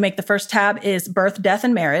tabs. And you make the first tab is birth, death,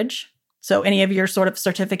 and marriage. So any of your sort of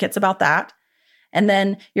certificates about that. And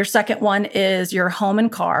then your second one is your home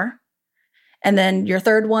and car. And then your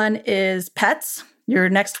third one is pets. Your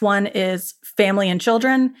next one is family and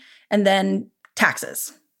children, and then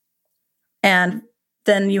taxes. And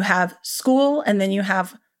then you have school, and then you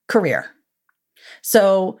have career.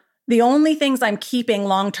 So the only things I'm keeping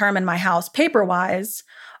long-term in my house paper-wise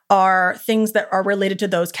are things that are related to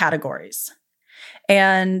those categories.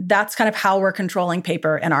 And that's kind of how we're controlling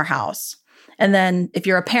paper in our house. And then if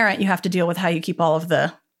you're a parent, you have to deal with how you keep all of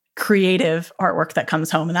the creative artwork that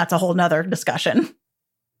comes home. And that's a whole nother discussion.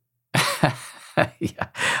 Yeah,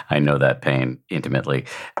 I know that pain intimately.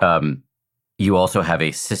 You also have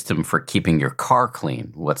a system for keeping your car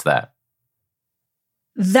clean. What's that?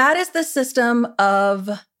 That is the system of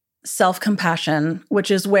self-compassion,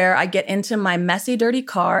 which is where I get into my messy, dirty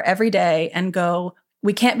car every day and go,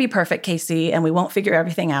 we can't be perfect, Casey, and we won't figure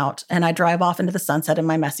everything out. And I drive off into the sunset in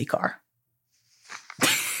my messy car.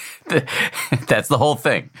 That's the whole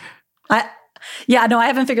thing. I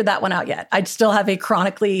haven't figured that one out yet. I still have a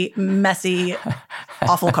chronically messy,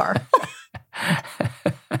 awful car.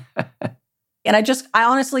 And I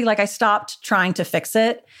honestly, I stopped trying to fix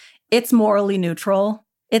it. It's morally neutral.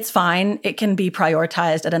 It's fine. It can be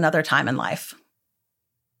prioritized at another time in life.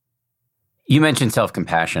 You mentioned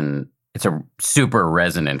self-compassion. It's a super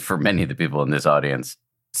resonant for many of the people in this audience.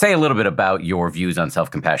 Say a little bit about your views on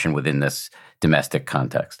self-compassion within this domestic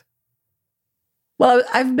context. Well,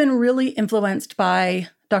 I've been really influenced by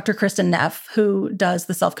Dr. Kristen Neff, who does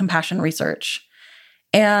the self-compassion research.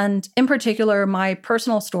 And in particular, my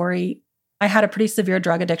personal story, I had a pretty severe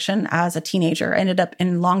drug addiction as a teenager. I ended up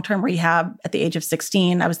in long-term rehab at the age of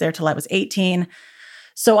 16. I was there till I was 18.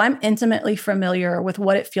 So I'm intimately familiar with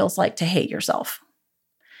what it feels like to hate yourself.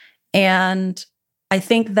 And I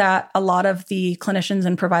think that a lot of the clinicians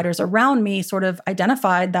and providers around me sort of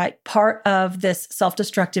identified that part of this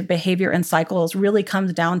self-destructive behavior and cycles really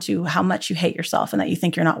comes down to how much you hate yourself and that you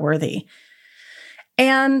think you're not worthy.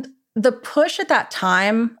 And the push at that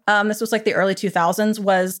time, this was like the early 2000s,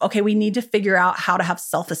 was, okay, we need to figure out how to have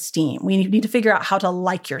self-esteem. We need to figure out how to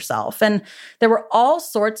like yourself. And there were all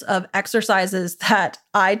sorts of exercises that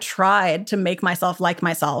I tried to make myself like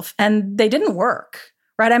myself, and they didn't work.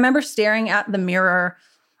 Right? I remember staring at the mirror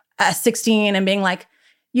at 16 and being like,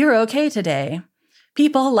 you're okay today.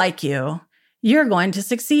 People like you. You're going to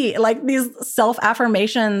succeed. Like these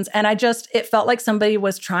self-affirmations. And it felt like somebody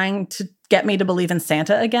was trying to get me to believe in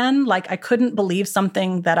Santa again. Like I couldn't believe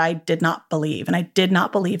something that I did not believe. And I did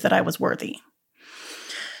not believe that I was worthy.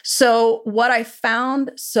 So what I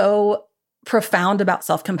found so profound about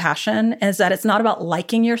self-compassion is that it's not about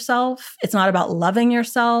liking yourself. It's not about loving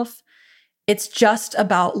yourself. It's just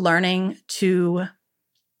about learning to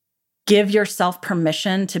give yourself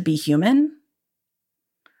permission to be human.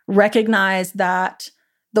 Recognize that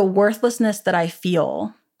the worthlessness that I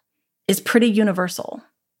feel is pretty universal.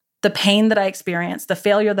 The pain that I experience, the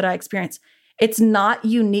failure that I experience, it's not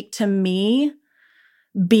unique to me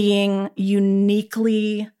being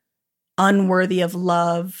uniquely unworthy of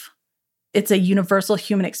love. It's a universal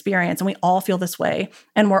human experience, and we all feel this way.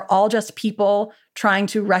 And we're all just people trying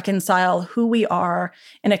to reconcile who we are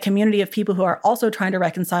in a community of people who are also trying to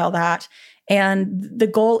reconcile that. And the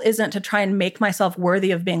goal isn't to try and make myself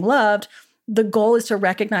worthy of being loved. The goal is to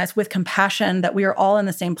recognize with compassion that we are all in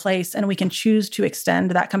the same place, and we can choose to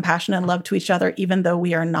extend that compassion and love to each other, even though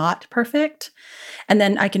we are not perfect. And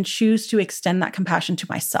then I can choose to extend that compassion to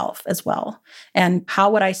myself as well. And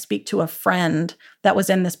how would I speak to a friend that was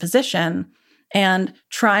in this position and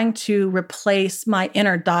trying to replace my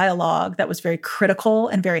inner dialogue that was very critical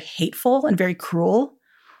and very hateful and very cruel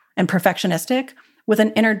and perfectionistic with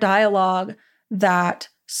an inner dialogue that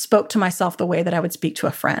spoke to myself the way that I would speak to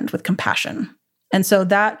a friend with compassion. And so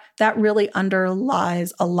that really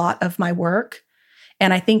underlies a lot of my work.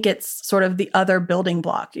 And I think it's sort of the other building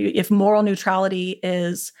block. If moral neutrality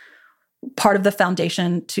is part of the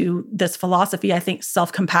foundation to this philosophy, I think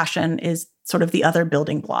self-compassion is sort of the other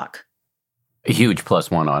building block. A huge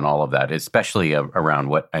 +1 on all of that, especially around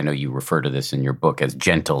what I know you refer to this in your book as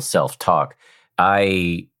gentle self-talk.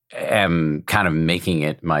 I am kind of making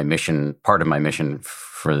it my mission, part of my mission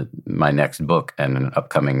for my next book and an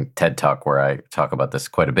upcoming TED Talk where I talk about this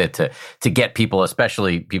quite a bit to get people,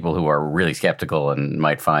 especially people who are really skeptical and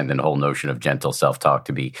might find the whole notion of gentle self-talk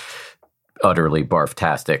to be utterly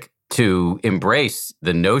barftastic, to embrace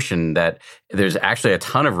the notion that there's actually a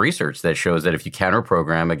ton of research that shows that if you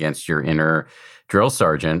counter-program against your inner drill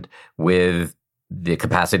sergeant with the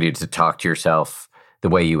capacity to talk to yourself the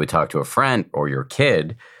way you would talk to a friend or your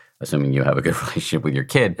kid, assuming you have a good relationship with your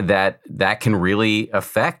kid, that can really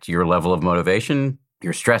affect your level of motivation,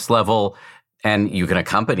 your stress level, and you can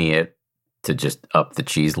accompany it to just up the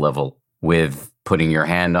cheese level with putting your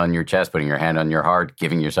hand on your chest, putting your hand on your heart,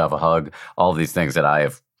 giving yourself a hug, all of these things that I,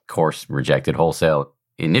 of course, rejected wholesale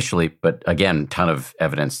initially. But again, ton of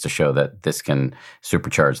evidence to show that this can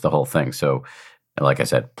supercharge the whole thing. So, like I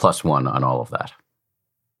said, +1 on all of that.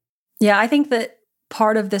 Yeah, I think that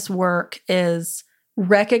part of this work is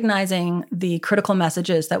recognizing the critical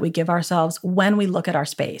messages that we give ourselves when we look at our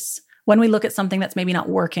space, when we look at something that's maybe not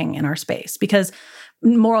working in our space. Because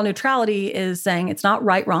moral neutrality is saying it's not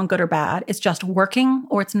right, wrong, good, or bad. It's just working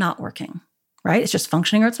or it's not working. right? It's just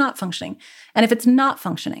functioning or it's not functioning. And if it's not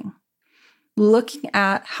functioning, looking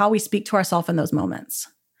at how we speak to ourselves in those moments.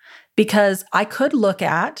 Because I could look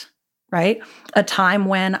at, right, a time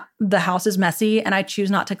when the house is messy and I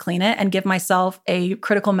choose not to clean it and give myself a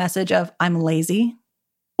critical message of I'm lazy,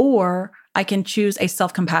 or I can choose a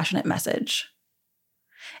self-compassionate message.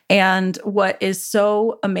 And what is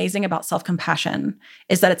so amazing about self-compassion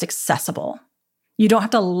is that it's accessible. You don't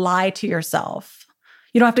have to lie to yourself.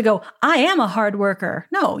 You don't have to go, I am a hard worker.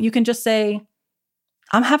 No, you can just say,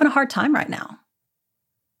 I'm having a hard time right now.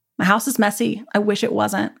 My house is messy. I wish it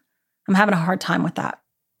wasn't. I'm having a hard time with that.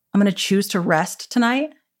 I'm going to choose to rest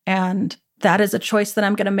tonight. And that is a choice that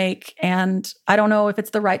I'm going to make. And I don't know if it's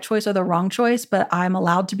the right choice or the wrong choice, but I'm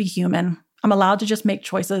allowed to be human. I'm allowed to just make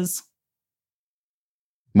choices.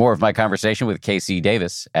 More of my conversation with Casey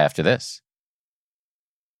Davis after this.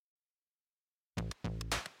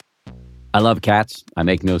 I love cats. I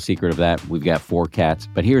make no secret of that. We've got 4 cats.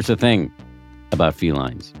 But here's the thing about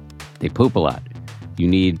felines. They poop a lot. You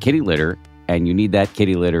need kitty litter, and you need that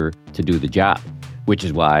kitty litter to do the job, which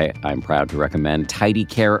is why I'm proud to recommend Tidy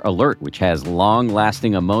Care Alert, which has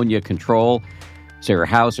long-lasting ammonia control, so your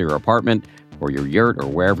house or your apartment or your yurt or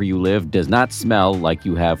wherever you live does not smell like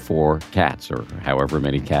you have 4 cats or however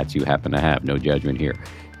many cats you happen to have. No judgment here.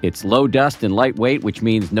 It's low dust and lightweight, which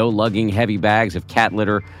means no lugging heavy bags of cat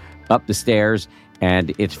litter up the stairs,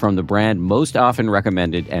 and it's from the brand most often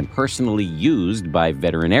recommended and personally used by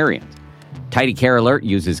veterinarians. Tidy Care Alert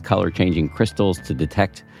uses color-changing crystals to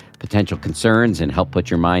detect potential concerns and help put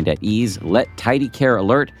your mind at ease. Let Tidy Care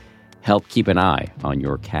Alert help keep an eye on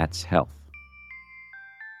your cat's health.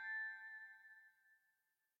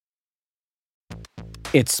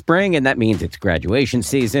 It's spring, and that means it's graduation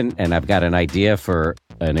season, and I've got an idea for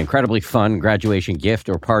an incredibly fun graduation gift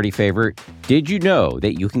or party favor. Did you know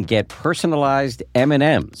that you can get personalized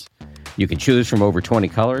M&Ms? You can choose from over 20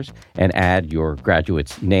 colors and add your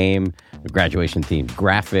graduate's name, graduation-themed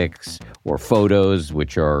graphics, or photos,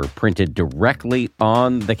 which are printed directly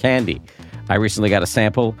on the candy. I recently got a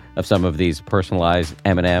sample of some of these personalized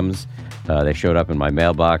M&Ms. They showed up in my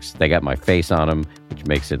mailbox. They got my face on them, which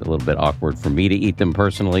makes it a little bit awkward for me to eat them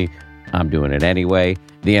personally. I'm doing it anyway.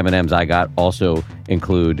 The M&Ms I got also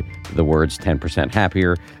include the words 10%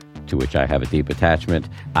 happier, to which I have a deep attachment.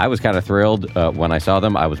 I was kind of thrilled when I saw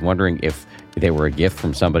them. I was wondering if they were a gift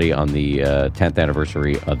from somebody on the 10th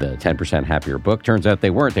anniversary of the 10% Happier book. Turns out they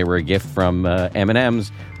weren't. They were a gift from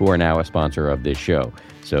M&Ms, who are now a sponsor of this show.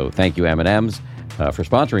 So thank you, M&Ms, for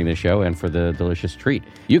sponsoring this show and for the delicious treat.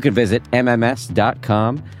 You can visit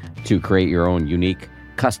mms.com to create your own unique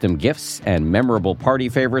custom gifts and memorable party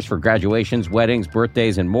favors for graduations, weddings,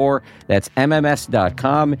 birthdays, and more. That's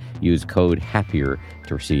mms.com. Use code HAPPIER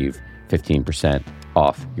to receive 15%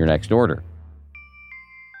 off your next order.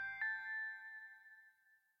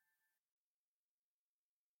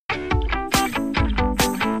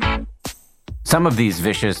 Some of these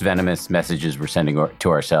vicious, venomous messages we're sending to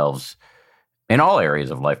ourselves in all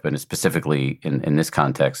areas of life, but specifically in this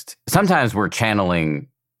context, sometimes we're channeling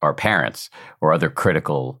our parents or other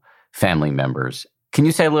critical family members. Can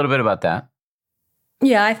you say a little bit about that?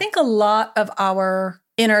 Yeah, I think a lot of our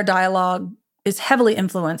inner dialogue is heavily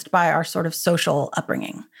influenced by our sort of social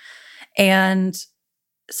upbringing. And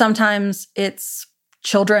sometimes it's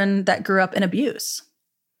children that grew up in abuse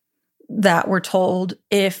that were told,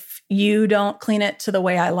 if you don't clean it to the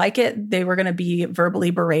way I like it, they were going to be verbally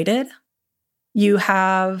berated. You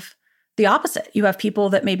have the opposite. You have people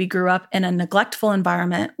that maybe grew up in a neglectful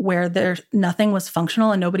environment where nothing was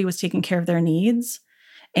functional and nobody was taking care of their needs.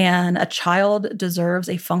 And a child deserves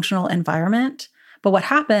a functional environment. But what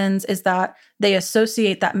happens is that they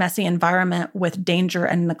associate that messy environment with danger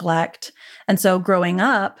and neglect. And so growing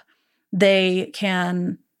up, they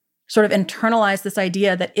can sort of internalize this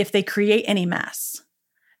idea that if they create any mess,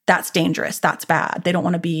 that's dangerous, that's bad. They don't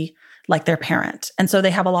want to be like their parent. And so they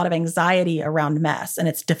have a lot of anxiety around mess, and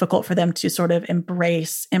it's difficult for them to sort of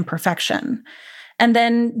embrace imperfection. And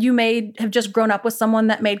then you may have just grown up with someone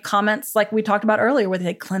that made comments like we talked about earlier, where they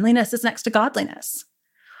say cleanliness is next to godliness.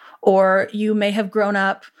 Or you may have grown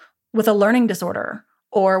up with a learning disorder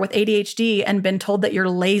or with ADHD and been told that you're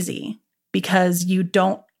lazy because you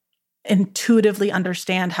don't intuitively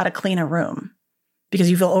understand how to clean a room because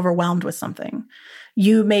you feel overwhelmed with something.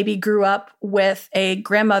 You maybe grew up with a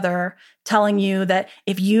grandmother telling you that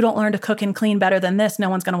if you don't learn to cook and clean better than this, no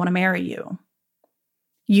one's going to want to marry you.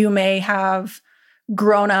 You may have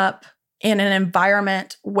grown up in an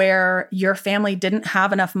environment where your family didn't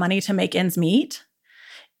have enough money to make ends meet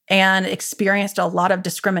and experienced a lot of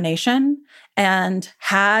discrimination and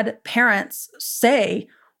had parents say,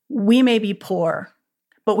 we may be poor,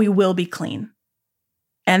 but we will be clean.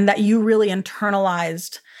 And that you really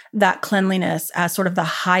internalized that cleanliness as sort of the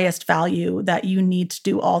highest value that you need to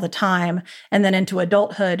do all the time. And then into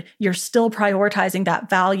adulthood, you're still prioritizing that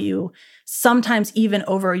value, sometimes even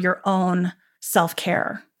over your own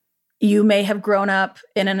self-care. You may have grown up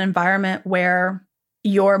in an environment where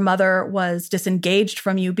your mother was disengaged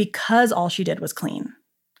from you because all she did was clean.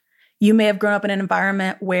 You may have grown up in an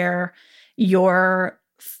environment where your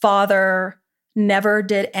father never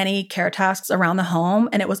did any care tasks around the home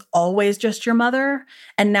and it was always just your mother.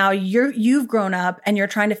 And now you've grown up and you're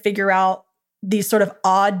trying to figure out these sort of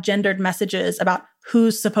odd gendered messages about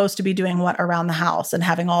who's supposed to be doing what around the house and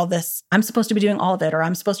having all this, I'm supposed to be doing all of it or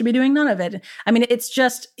I'm supposed to be doing none of it. I mean, it's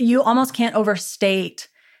just, you almost can't overstate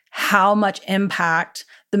how much impact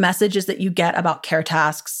the messages that you get about care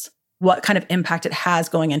tasks, what kind of impact it has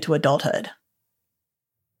going into adulthood.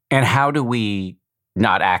 And how do we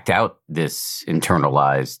not act out this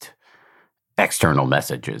internalized external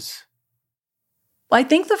messages? Well, I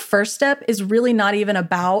think the first step is really not even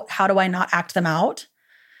about how do I not act them out?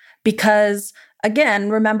 Because again,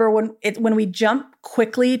 remember when we jump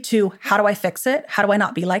quickly to how do I fix it? How do I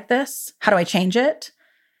not be like this? How do I change it?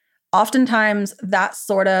 Oftentimes that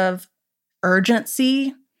sort of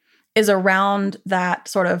urgency is around that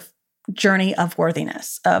sort of journey of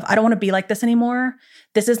worthiness of, I don't want to be like this anymore.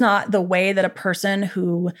 This is not the way that a person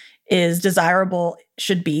who is desirable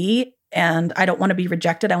should be. And I don't want to be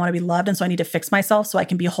rejected. I want to be loved. And so I need to fix myself so I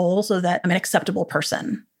can be whole so that I'm an acceptable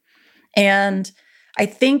person. And I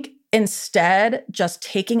think instead, just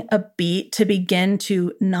taking a beat to begin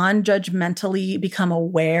to non-judgmentally become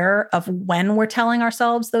aware of when we're telling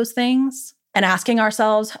ourselves those things and asking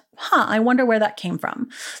ourselves, I wonder where that came from.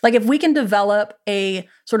 Like if we can develop a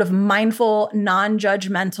sort of mindful,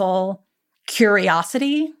 non-judgmental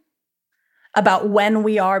curiosity about when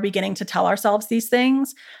we are beginning to tell ourselves these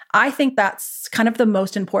things, I think that's kind of the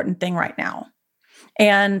most important thing right now.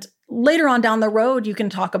 And later on down the road, you can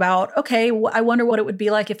talk about, okay, I wonder what it would be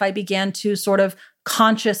like if I began to sort of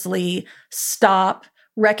consciously stop,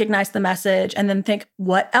 recognize the message, and then think,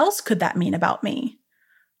 what else could that mean about me?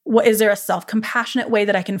 What, is there a self-compassionate way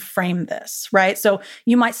that I can frame this, right? So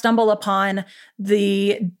you might stumble upon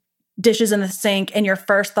the dishes in the sink and your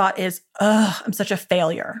first thought is, I'm such a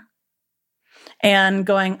failure. And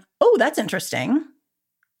going, oh, that's interesting.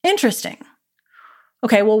 Interesting.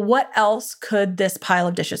 Okay, well, what else could this pile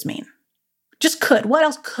of dishes mean? Just could. What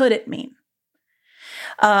else could it mean?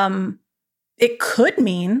 It could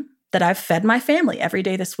mean that I've fed my family every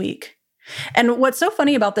day this week. And what's so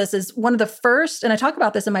funny about this is one of the first, and I talk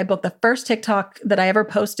about this in my book, the first TikTok that I ever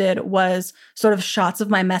posted was sort of shots of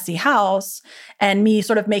my messy house and me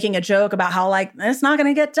sort of making a joke about how like, it's not going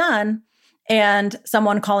to get done, and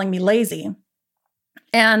someone calling me lazy.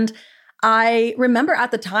 And I remember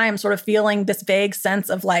at the time sort of feeling this vague sense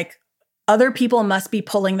of like, other people must be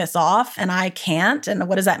pulling this off and I can't. And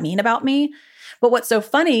what does that mean about me? But what's so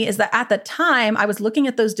funny is that at the time I was looking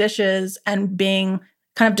at those dishes and being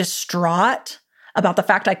kind of distraught about the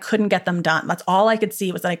fact I couldn't get them done. That's all I could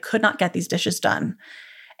see was that I could not get these dishes done.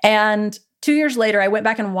 And 2 years later, I went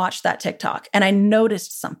back and watched that TikTok and I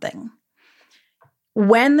noticed something.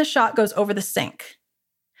 When the shot goes over the sink,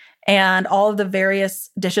 and all of the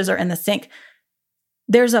various dishes are in the sink,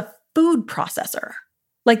 there's a food processor.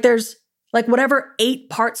 Like there's like whatever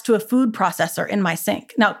 8 parts to a food processor in my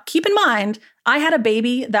sink. Now, keep in mind, I had a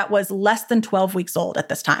baby that was less than 12 weeks old at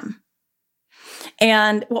this time.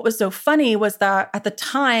 And what was so funny was that at the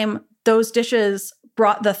time, those dishes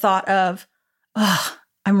brought the thought of,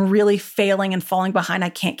 I'm really failing and falling behind. I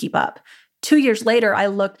can't keep up. 2 years later, I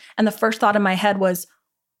looked and the first thought in my head was,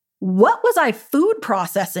 what was I food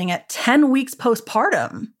processing at 10 weeks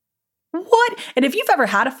postpartum? What? And if you've ever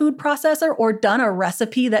had a food processor or done a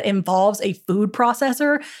recipe that involves a food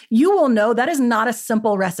processor, you will know that is not a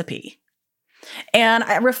simple recipe. And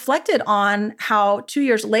I reflected on how 2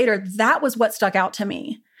 years later, that was what stuck out to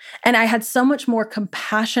me. And I had so much more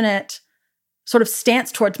compassionate sort of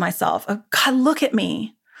stance towards myself. Of, God, look at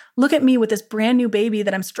me. Look at me with this brand new baby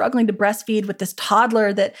that I'm struggling to breastfeed, with this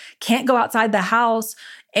toddler that can't go outside the house.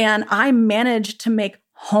 And I managed to make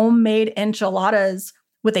homemade enchiladas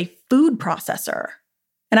with a food processor.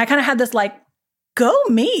 And I kind of had this like, go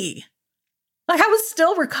me. Like I was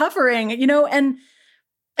still recovering, and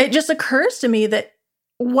it just occurs to me that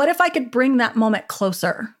what if I could bring that moment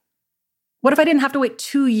closer? What if I didn't have to wait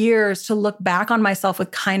 2 years to look back on myself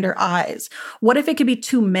with kinder eyes? What if it could be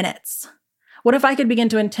 2 minutes? What if I could begin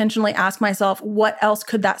to intentionally ask myself, what else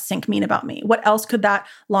could that sink mean about me? What else could that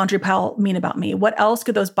laundry pile mean about me? What else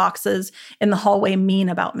could those boxes in the hallway mean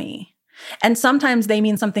about me? And sometimes they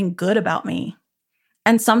mean something good about me.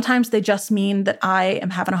 And sometimes they just mean that I am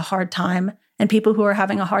having a hard time, and people who are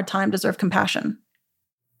having a hard time deserve compassion.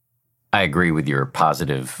 I agree with your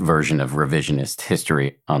positive version of revisionist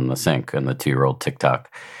history on the sink and the 2-year-old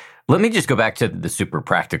TikTok. Let me just go back to the super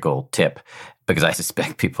practical tip, because I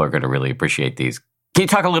suspect people are going to really appreciate these. Can you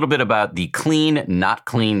talk a little bit about the clean, not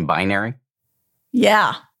clean binary?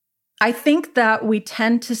 Yeah. I think that we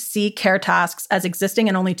tend to see care tasks as existing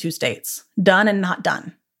in only 2 states, done and not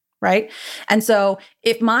done, right? And so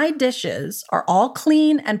if my dishes are all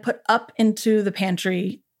clean and put up into the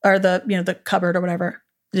pantry or the cupboard or whatever,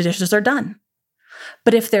 the dishes are done.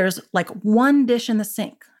 But if there's like one dish in the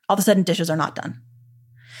sink, all of a sudden dishes are not done.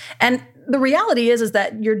 And the reality is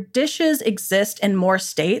that your dishes exist in more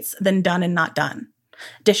states than done and not done.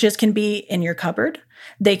 Dishes can be in your cupboard.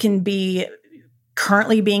 They can be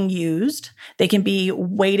currently being used. They can be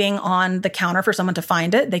waiting on the counter for someone to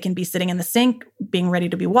find it. They can be sitting in the sink, being ready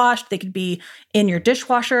to be washed. They could be in your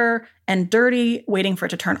dishwasher and dirty, waiting for it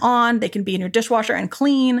to turn on. They can be in your dishwasher and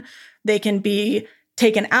clean. They can be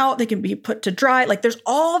taken out. They can be put to dry. Like there's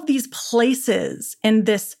all of these places in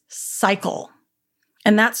this cycle.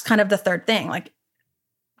 And that's kind of the third thing. Like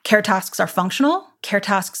care tasks are functional. Care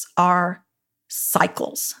tasks are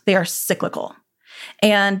cycles. They are cyclical.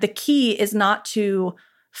 And the key is not to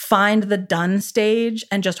find the done stage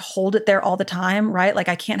and just hold it there all the time, right? Like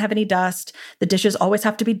I can't have any dust. The dishes always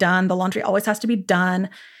have to be done. The laundry always has to be done.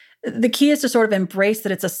 The key is to sort of embrace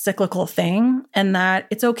that it's a cyclical thing and that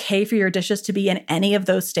it's okay for your dishes to be in any of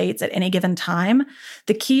those states at any given time.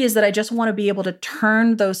 The key is that I just want to be able to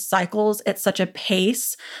turn those cycles at such a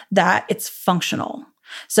pace that it's functional.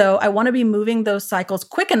 So I want to be moving those cycles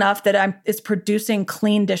quick enough that it's producing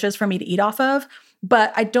clean dishes for me to eat off of,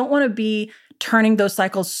 but I don't want to be turning those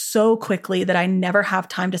cycles so quickly that I never have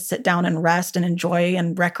time to sit down and rest and enjoy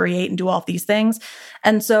and recreate and do all of these things.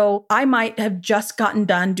 And so I might have just gotten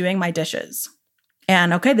done doing my dishes.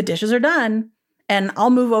 And okay, the dishes are done. And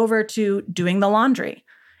I'll move over to doing the laundry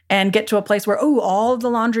and get to a place where, all of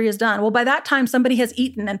the laundry is done. Well, by that time, somebody has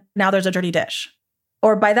eaten and now there's a dirty dish.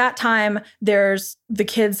 Or by that time, the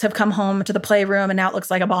kids have come home to the playroom and now it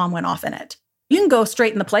looks like a bomb went off in it. You can go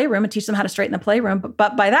straight in the playroom and teach them how to straighten the playroom.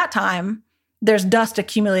 But by that time, there's dust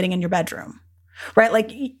accumulating in your bedroom, right?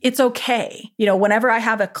 Like it's okay. Whenever I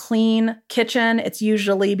have a clean kitchen, it's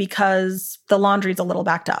usually because the laundry's a little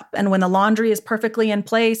backed up. And when the laundry is perfectly in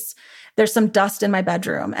place, there's some dust in my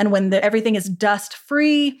bedroom. And when everything is dust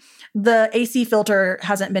free, the AC filter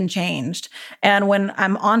hasn't been changed. And when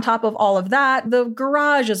I'm on top of all of that, the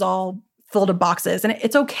garage is all filled of boxes. And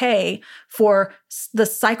it's okay for the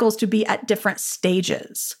cycles to be at different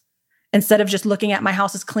stages instead of just looking at my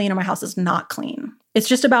house is clean or my house is not clean. It's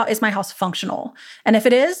just about, is my house functional? And if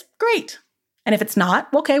it is, great. And if it's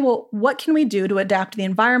not, okay, well, what can we do to adapt the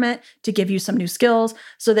environment to give you some new skills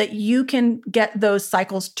so that you can get those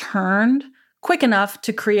cycles turned quick enough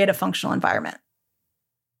to create a functional environment?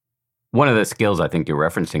 One of the skills I think you're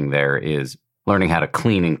referencing there is learning how to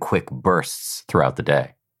clean in quick bursts throughout the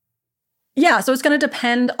day. Yeah, so it's going to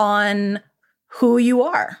depend on who you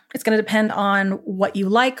are. It's going to depend on what you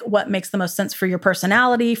like, what makes the most sense for your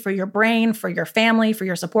personality, for your brain, for your family, for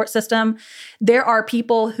your support system. There are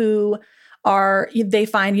people who they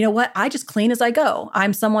find, I just clean as I go.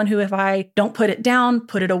 I'm someone who, if I don't put it down,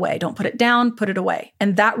 put it away. Don't put it down, put it away.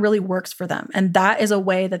 And that really works for them. And that is a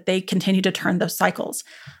way that they continue to turn those cycles.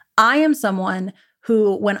 I am someone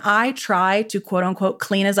who, when I try to quote unquote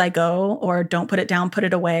clean as I go or don't put it down, put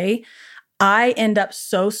it away, I end up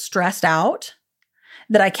so stressed out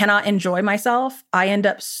that I cannot enjoy myself. I end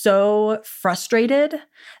up so frustrated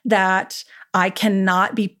that I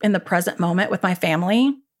cannot be in the present moment with my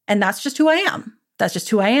family. And that's just who I am. That's just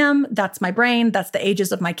who I am. That's my brain. That's the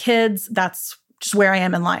ages of my kids. That's just where I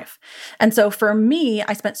am in life. And so for me,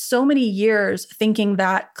 I spent so many years thinking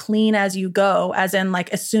that clean as you go, as in like,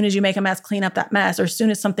 as soon as you make a mess, clean up that mess, or as soon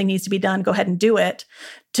as something needs to be done, go ahead and do it,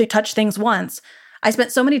 to touch things once. I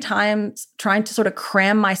spent so many times trying to sort of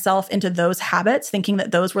cram myself into those habits, thinking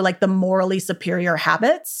that those were like the morally superior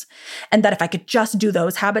habits, and that if I could just do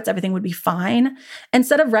those habits, everything would be fine.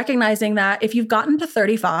 Instead of recognizing that if you've gotten to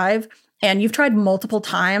 35 and you've tried multiple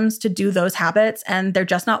times to do those habits and they're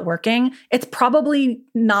just not working, it's probably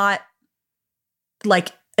not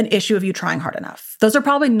like an issue of you trying hard enough. Those are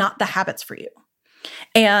probably not the habits for you.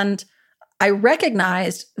 And I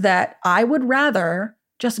recognized that I would rather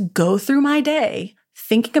just go through my day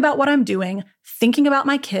thinking about what I'm doing, thinking about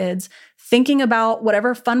my kids, thinking about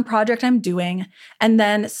whatever fun project I'm doing, and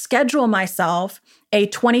then schedule myself a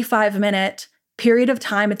 25-minute period of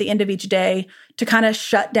time at the end of each day to kind of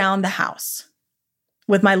shut down the house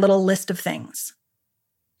with my little list of things.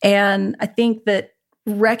 And I think that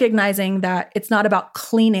recognizing that it's not about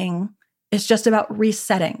cleaning, it's just about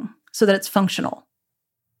resetting so that it's functional.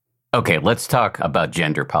 Okay, let's talk about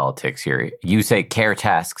gender politics here. You say care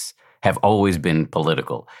tasks have always been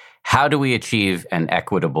political. How do we achieve an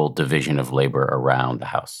equitable division of labor around the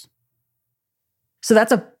house? So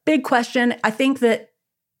that's a big question. I think that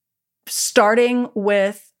starting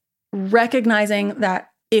with recognizing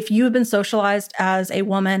that if you have been socialized as a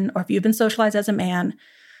woman or if you've been socialized as a man,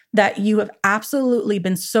 that you have absolutely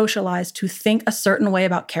been socialized to think a certain way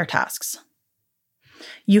about care tasks.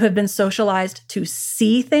 You have been socialized to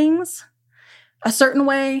see things a certain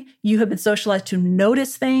way. You have been socialized to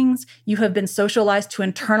notice things. You have been socialized to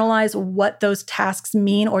internalize what those tasks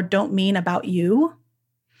mean or don't mean about you.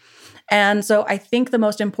 And so I think the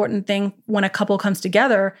most important thing when a couple comes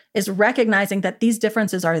together is recognizing that these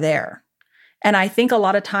differences are there. And I think a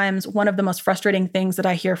lot of times one of the most frustrating things that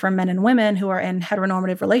I hear from men and women who are in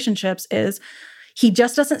heteronormative relationships is he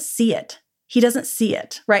just doesn't see it. He doesn't see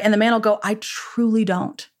it, right? And the man will go, I truly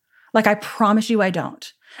don't. Like, I promise you I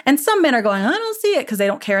don't. And some men are going, I don't see it because they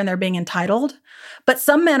don't care and they're being entitled. But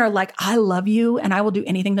some men are like, I love you and I will do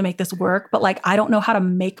anything to make this work. But like, I don't know how to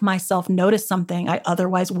make myself notice something I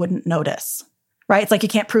otherwise wouldn't notice, right? It's like you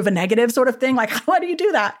can't prove a negative sort of thing. Like, how do you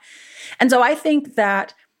do that? And so I think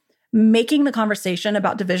that making the conversation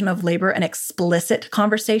about division of labor an explicit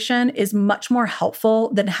conversation is much more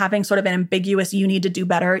helpful than having sort of an ambiguous, you need to do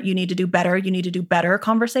better, you need to do better, you need to do better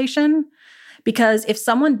conversation. Because if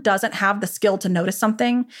someone doesn't have the skill to notice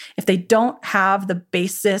something, if they don't have the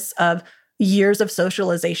basis of years of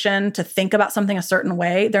socialization to think about something a certain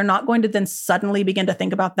way, they're not going to then suddenly begin to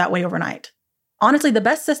think about that way overnight. Honestly, the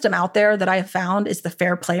best system out there that I have found is the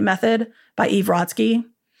fair play method by Eve Rodsky,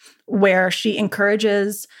 where she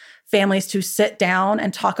encourages families to sit down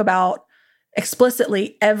and talk about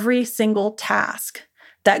explicitly every single task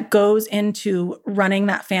that goes into running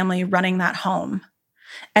that family, running that home,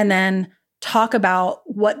 and then talk about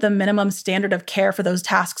what the minimum standard of care for those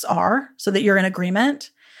tasks are so that you're in agreement,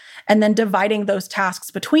 and then dividing those tasks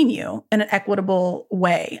between you in an equitable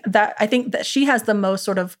way. That I think that she has the most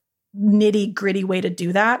sort of nitty-gritty way to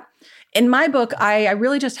do that. In my book, I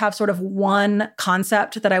really just have sort of one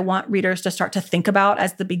concept that I want readers to start to think about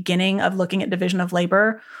as the beginning of looking at division of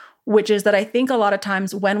labor, which is that I think a lot of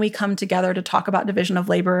times when we come together to talk about division of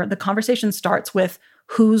labor, the conversation starts with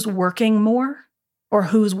who's working more or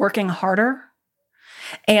who's working harder.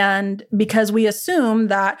 And because we assume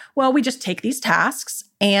that, well, we just take these tasks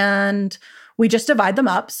and we just divide them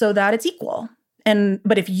up so that it's equal.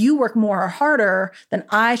 But if you work more or harder, then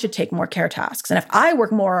I should take more care tasks. And if I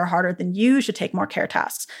work more or harder, then you should take more care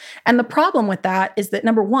tasks. And the problem with that is that,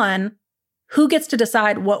 number one, who gets to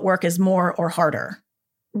decide what work is more or harder,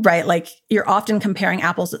 right? Like, you're often comparing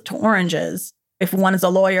apples to oranges. If one is a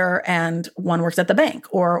lawyer and one works at the bank,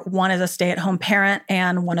 or one is a stay-at-home parent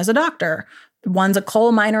and one is a doctor, one's a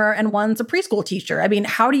coal miner and one's a preschool teacher. I mean,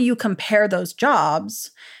 how do you compare those jobs?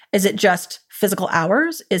 Is it just physical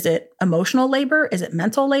hours? Is it emotional labor? Is it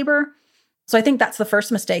mental labor? So I think that's the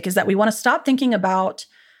first mistake, is that we want to stop thinking about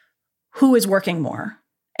who is working more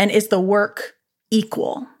and is the work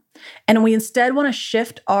equal? And we instead want to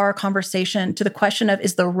shift our conversation to the question of,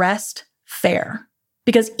 is the rest fair?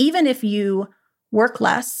 Because even if you work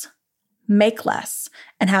less, make less,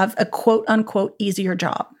 and have a quote unquote easier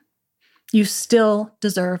job, you still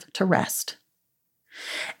deserve to rest.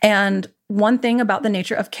 And one thing about the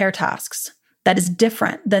nature of care tasks that is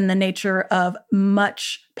different than the nature of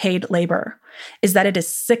much paid labor is that it is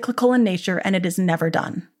cyclical in nature and it is never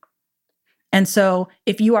done. And so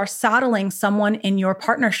if you are saddling someone in your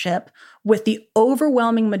partnership with the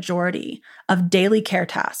overwhelming majority of daily care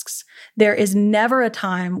tasks, there is never a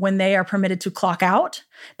time when they are permitted to clock out.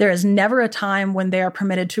 There is never a time when they are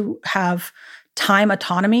permitted to have time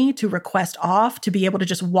autonomy, to request off, to be able to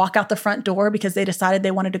just walk out the front door because they decided they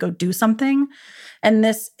wanted to go do something. And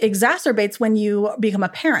this exacerbates when you become a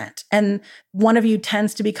parent and one of you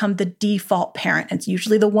tends to become the default parent. It's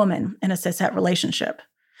usually the woman in a cishet relationship,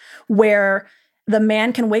 where the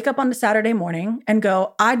man can wake up on a Saturday morning and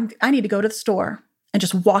go, I need to go to the store, and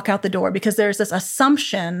just walk out the door because there's this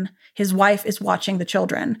assumption his wife is watching the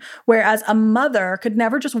children. Whereas a mother could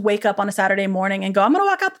never just wake up on a Saturday morning and go, I'm going to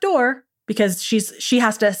walk out the door, because she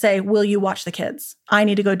has to say, will you watch the kids? I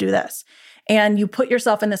need to go do this. And you put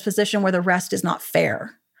yourself in this position where the rest is not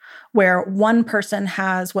fair, where one person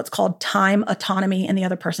has what's called time autonomy and the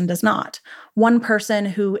other person does not. One person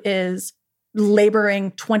who is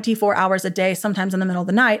laboring 24 hours a day, sometimes in the middle of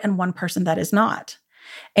the night, and one person that is not.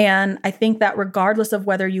 And I think that regardless of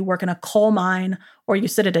whether you work in a coal mine or you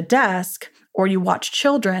sit at a desk or you watch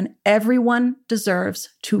children, everyone deserves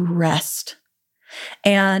to rest.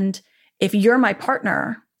 And if you're my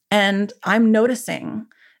partner and I'm noticing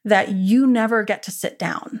that you never get to sit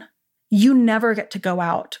down, you never get to go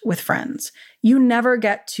out with friends, you never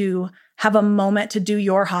get to have a moment to do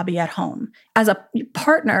your hobby at home. As a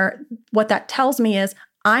partner, what that tells me is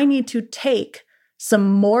I need to take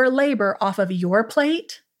some more labor off of your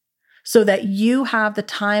plate so that you have the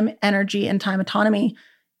time, energy, and time autonomy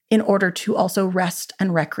in order to also rest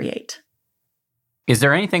and recreate. Is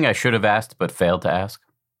there anything I should have asked but failed to ask?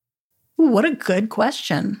 Ooh, what a good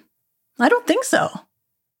question. I don't think so.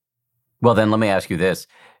 Well, then let me ask you this.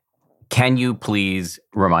 Can you please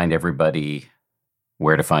remind everybody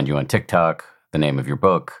where to find you on TikTok, the name of your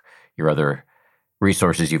book, your other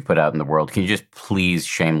resources you've put out in the world? Can you just please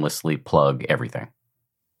shamelessly plug everything?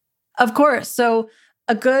 Of course. So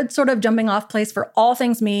a good sort of jumping off place for all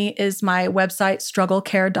things me is my website,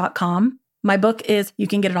 strugglecare.com. My book is, you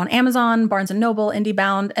can get it on Amazon, Barnes & Noble,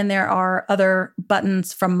 IndieBound, and there are other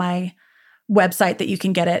buttons from my website that you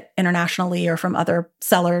can get it internationally or from other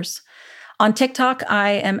sellers. On TikTok,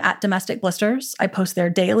 I am at Domestic Blisters. I post there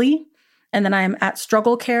daily. And then I am at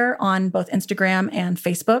Struggle Care on both Instagram and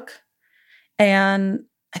Facebook. And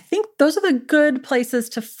I think those are the good places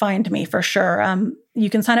to find me for sure. You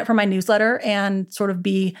can sign up for my newsletter and sort of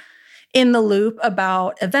be in the loop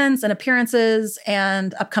about events and appearances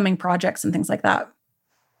and upcoming projects and things like that.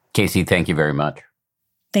 Casey, thank you very much.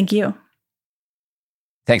 Thank you.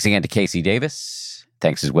 Thanks again to Casey Davis.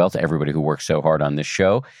 Thanks as well to everybody who worked so hard on this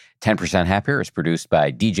show. 10% Happier is produced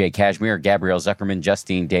by DJ Kashmir, Gabrielle Zuckerman,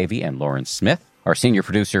 Justine Davey, and Lauren Smith. Our senior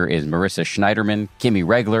producer is Marissa Schneiderman. Kimmy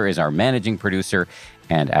Regler is our managing producer,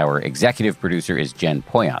 and our executive producer is Jen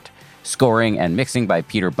Poyant. Scoring and mixing by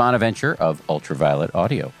Peter Bonaventure of Ultraviolet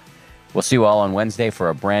Audio. We'll see you all on Wednesday for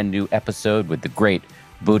a brand new episode with the great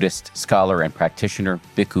Buddhist scholar and practitioner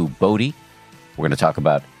Bhikkhu Bodhi. We're going to talk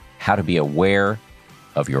about how to be aware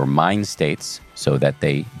of your mind states so that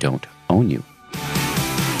they don't own you.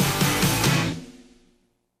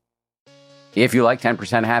 If you like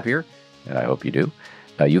 10% Happier, and I hope you do,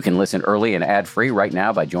 you can listen early and ad-free right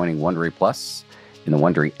now by joining Wondery Plus in the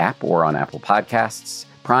Wondery app or on Apple Podcasts.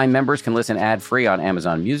 Prime members can listen ad-free on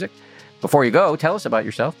Amazon Music. Before you go, tell us about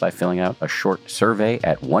yourself by filling out a short survey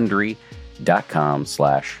at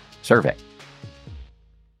Wondery.com/survey.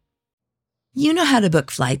 You know how to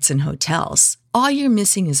book flights and hotels. All you're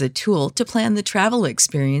missing is a tool to plan the travel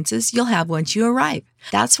experiences you'll have once you arrive.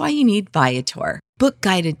 That's why you need Viator. Book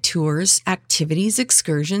guided tours, activities,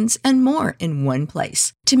 excursions, and more in one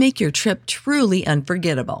place to make your trip truly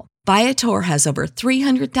unforgettable. Viator has over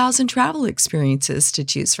 300,000 travel experiences to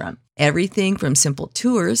choose from. Everything from simple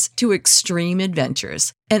tours to extreme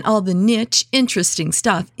adventures and all the niche, interesting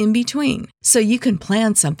stuff in between. So you can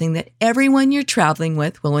plan something that everyone you're traveling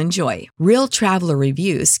with will enjoy. Real traveler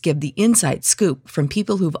reviews give the inside scoop from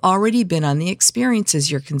people who've already been on the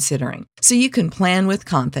experiences you're considering. So you can plan with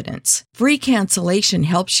confidence. Free cancellation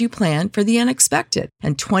helps you plan for the unexpected.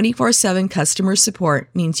 And 24/7 customer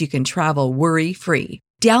support means you can travel worry-free.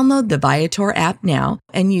 Download the Viator app now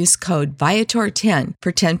and use code Viator10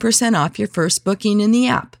 for 10% off your first booking in the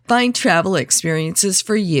app. Find travel experiences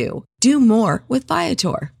for you. Do more with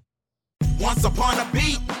Viator. Once upon a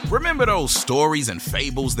beat. Remember those stories and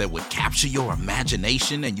fables that would capture your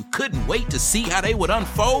imagination and you couldn't wait to see how they would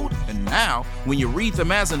unfold? And now, when you read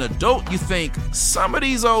them as an adult, you think, some of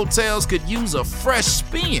these old tales could use a fresh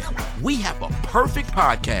spin. We have a perfect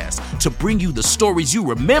podcast to bring you the stories you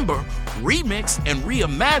remember, remix, and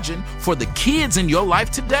reimagine for the kids in your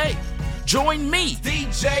life today. Join me,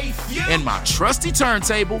 DJ Few, and my trusty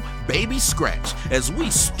turntable, Baby Scratch, as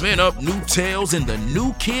we spin up new tales in the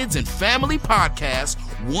New Kids and Family podcast,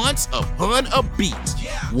 Once Upon a Beat.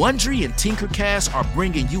 Wondery and Tinkercast are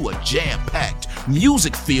bringing you a jam-packed,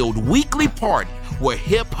 music-filled weekly party where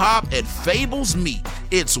hip-hop and fables meet.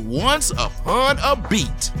 It's Once Upon a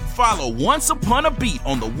Beat. Follow Once Upon a Beat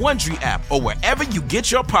on the Wondery app or wherever you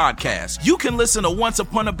get your podcasts. You can listen to Once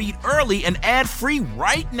Upon a Beat early and ad-free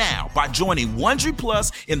right now by joining Wondery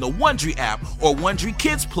Plus in the Wondery app or Wondery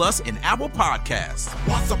Kids Plus in Apple Podcasts.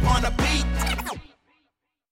 Once Upon a Beat.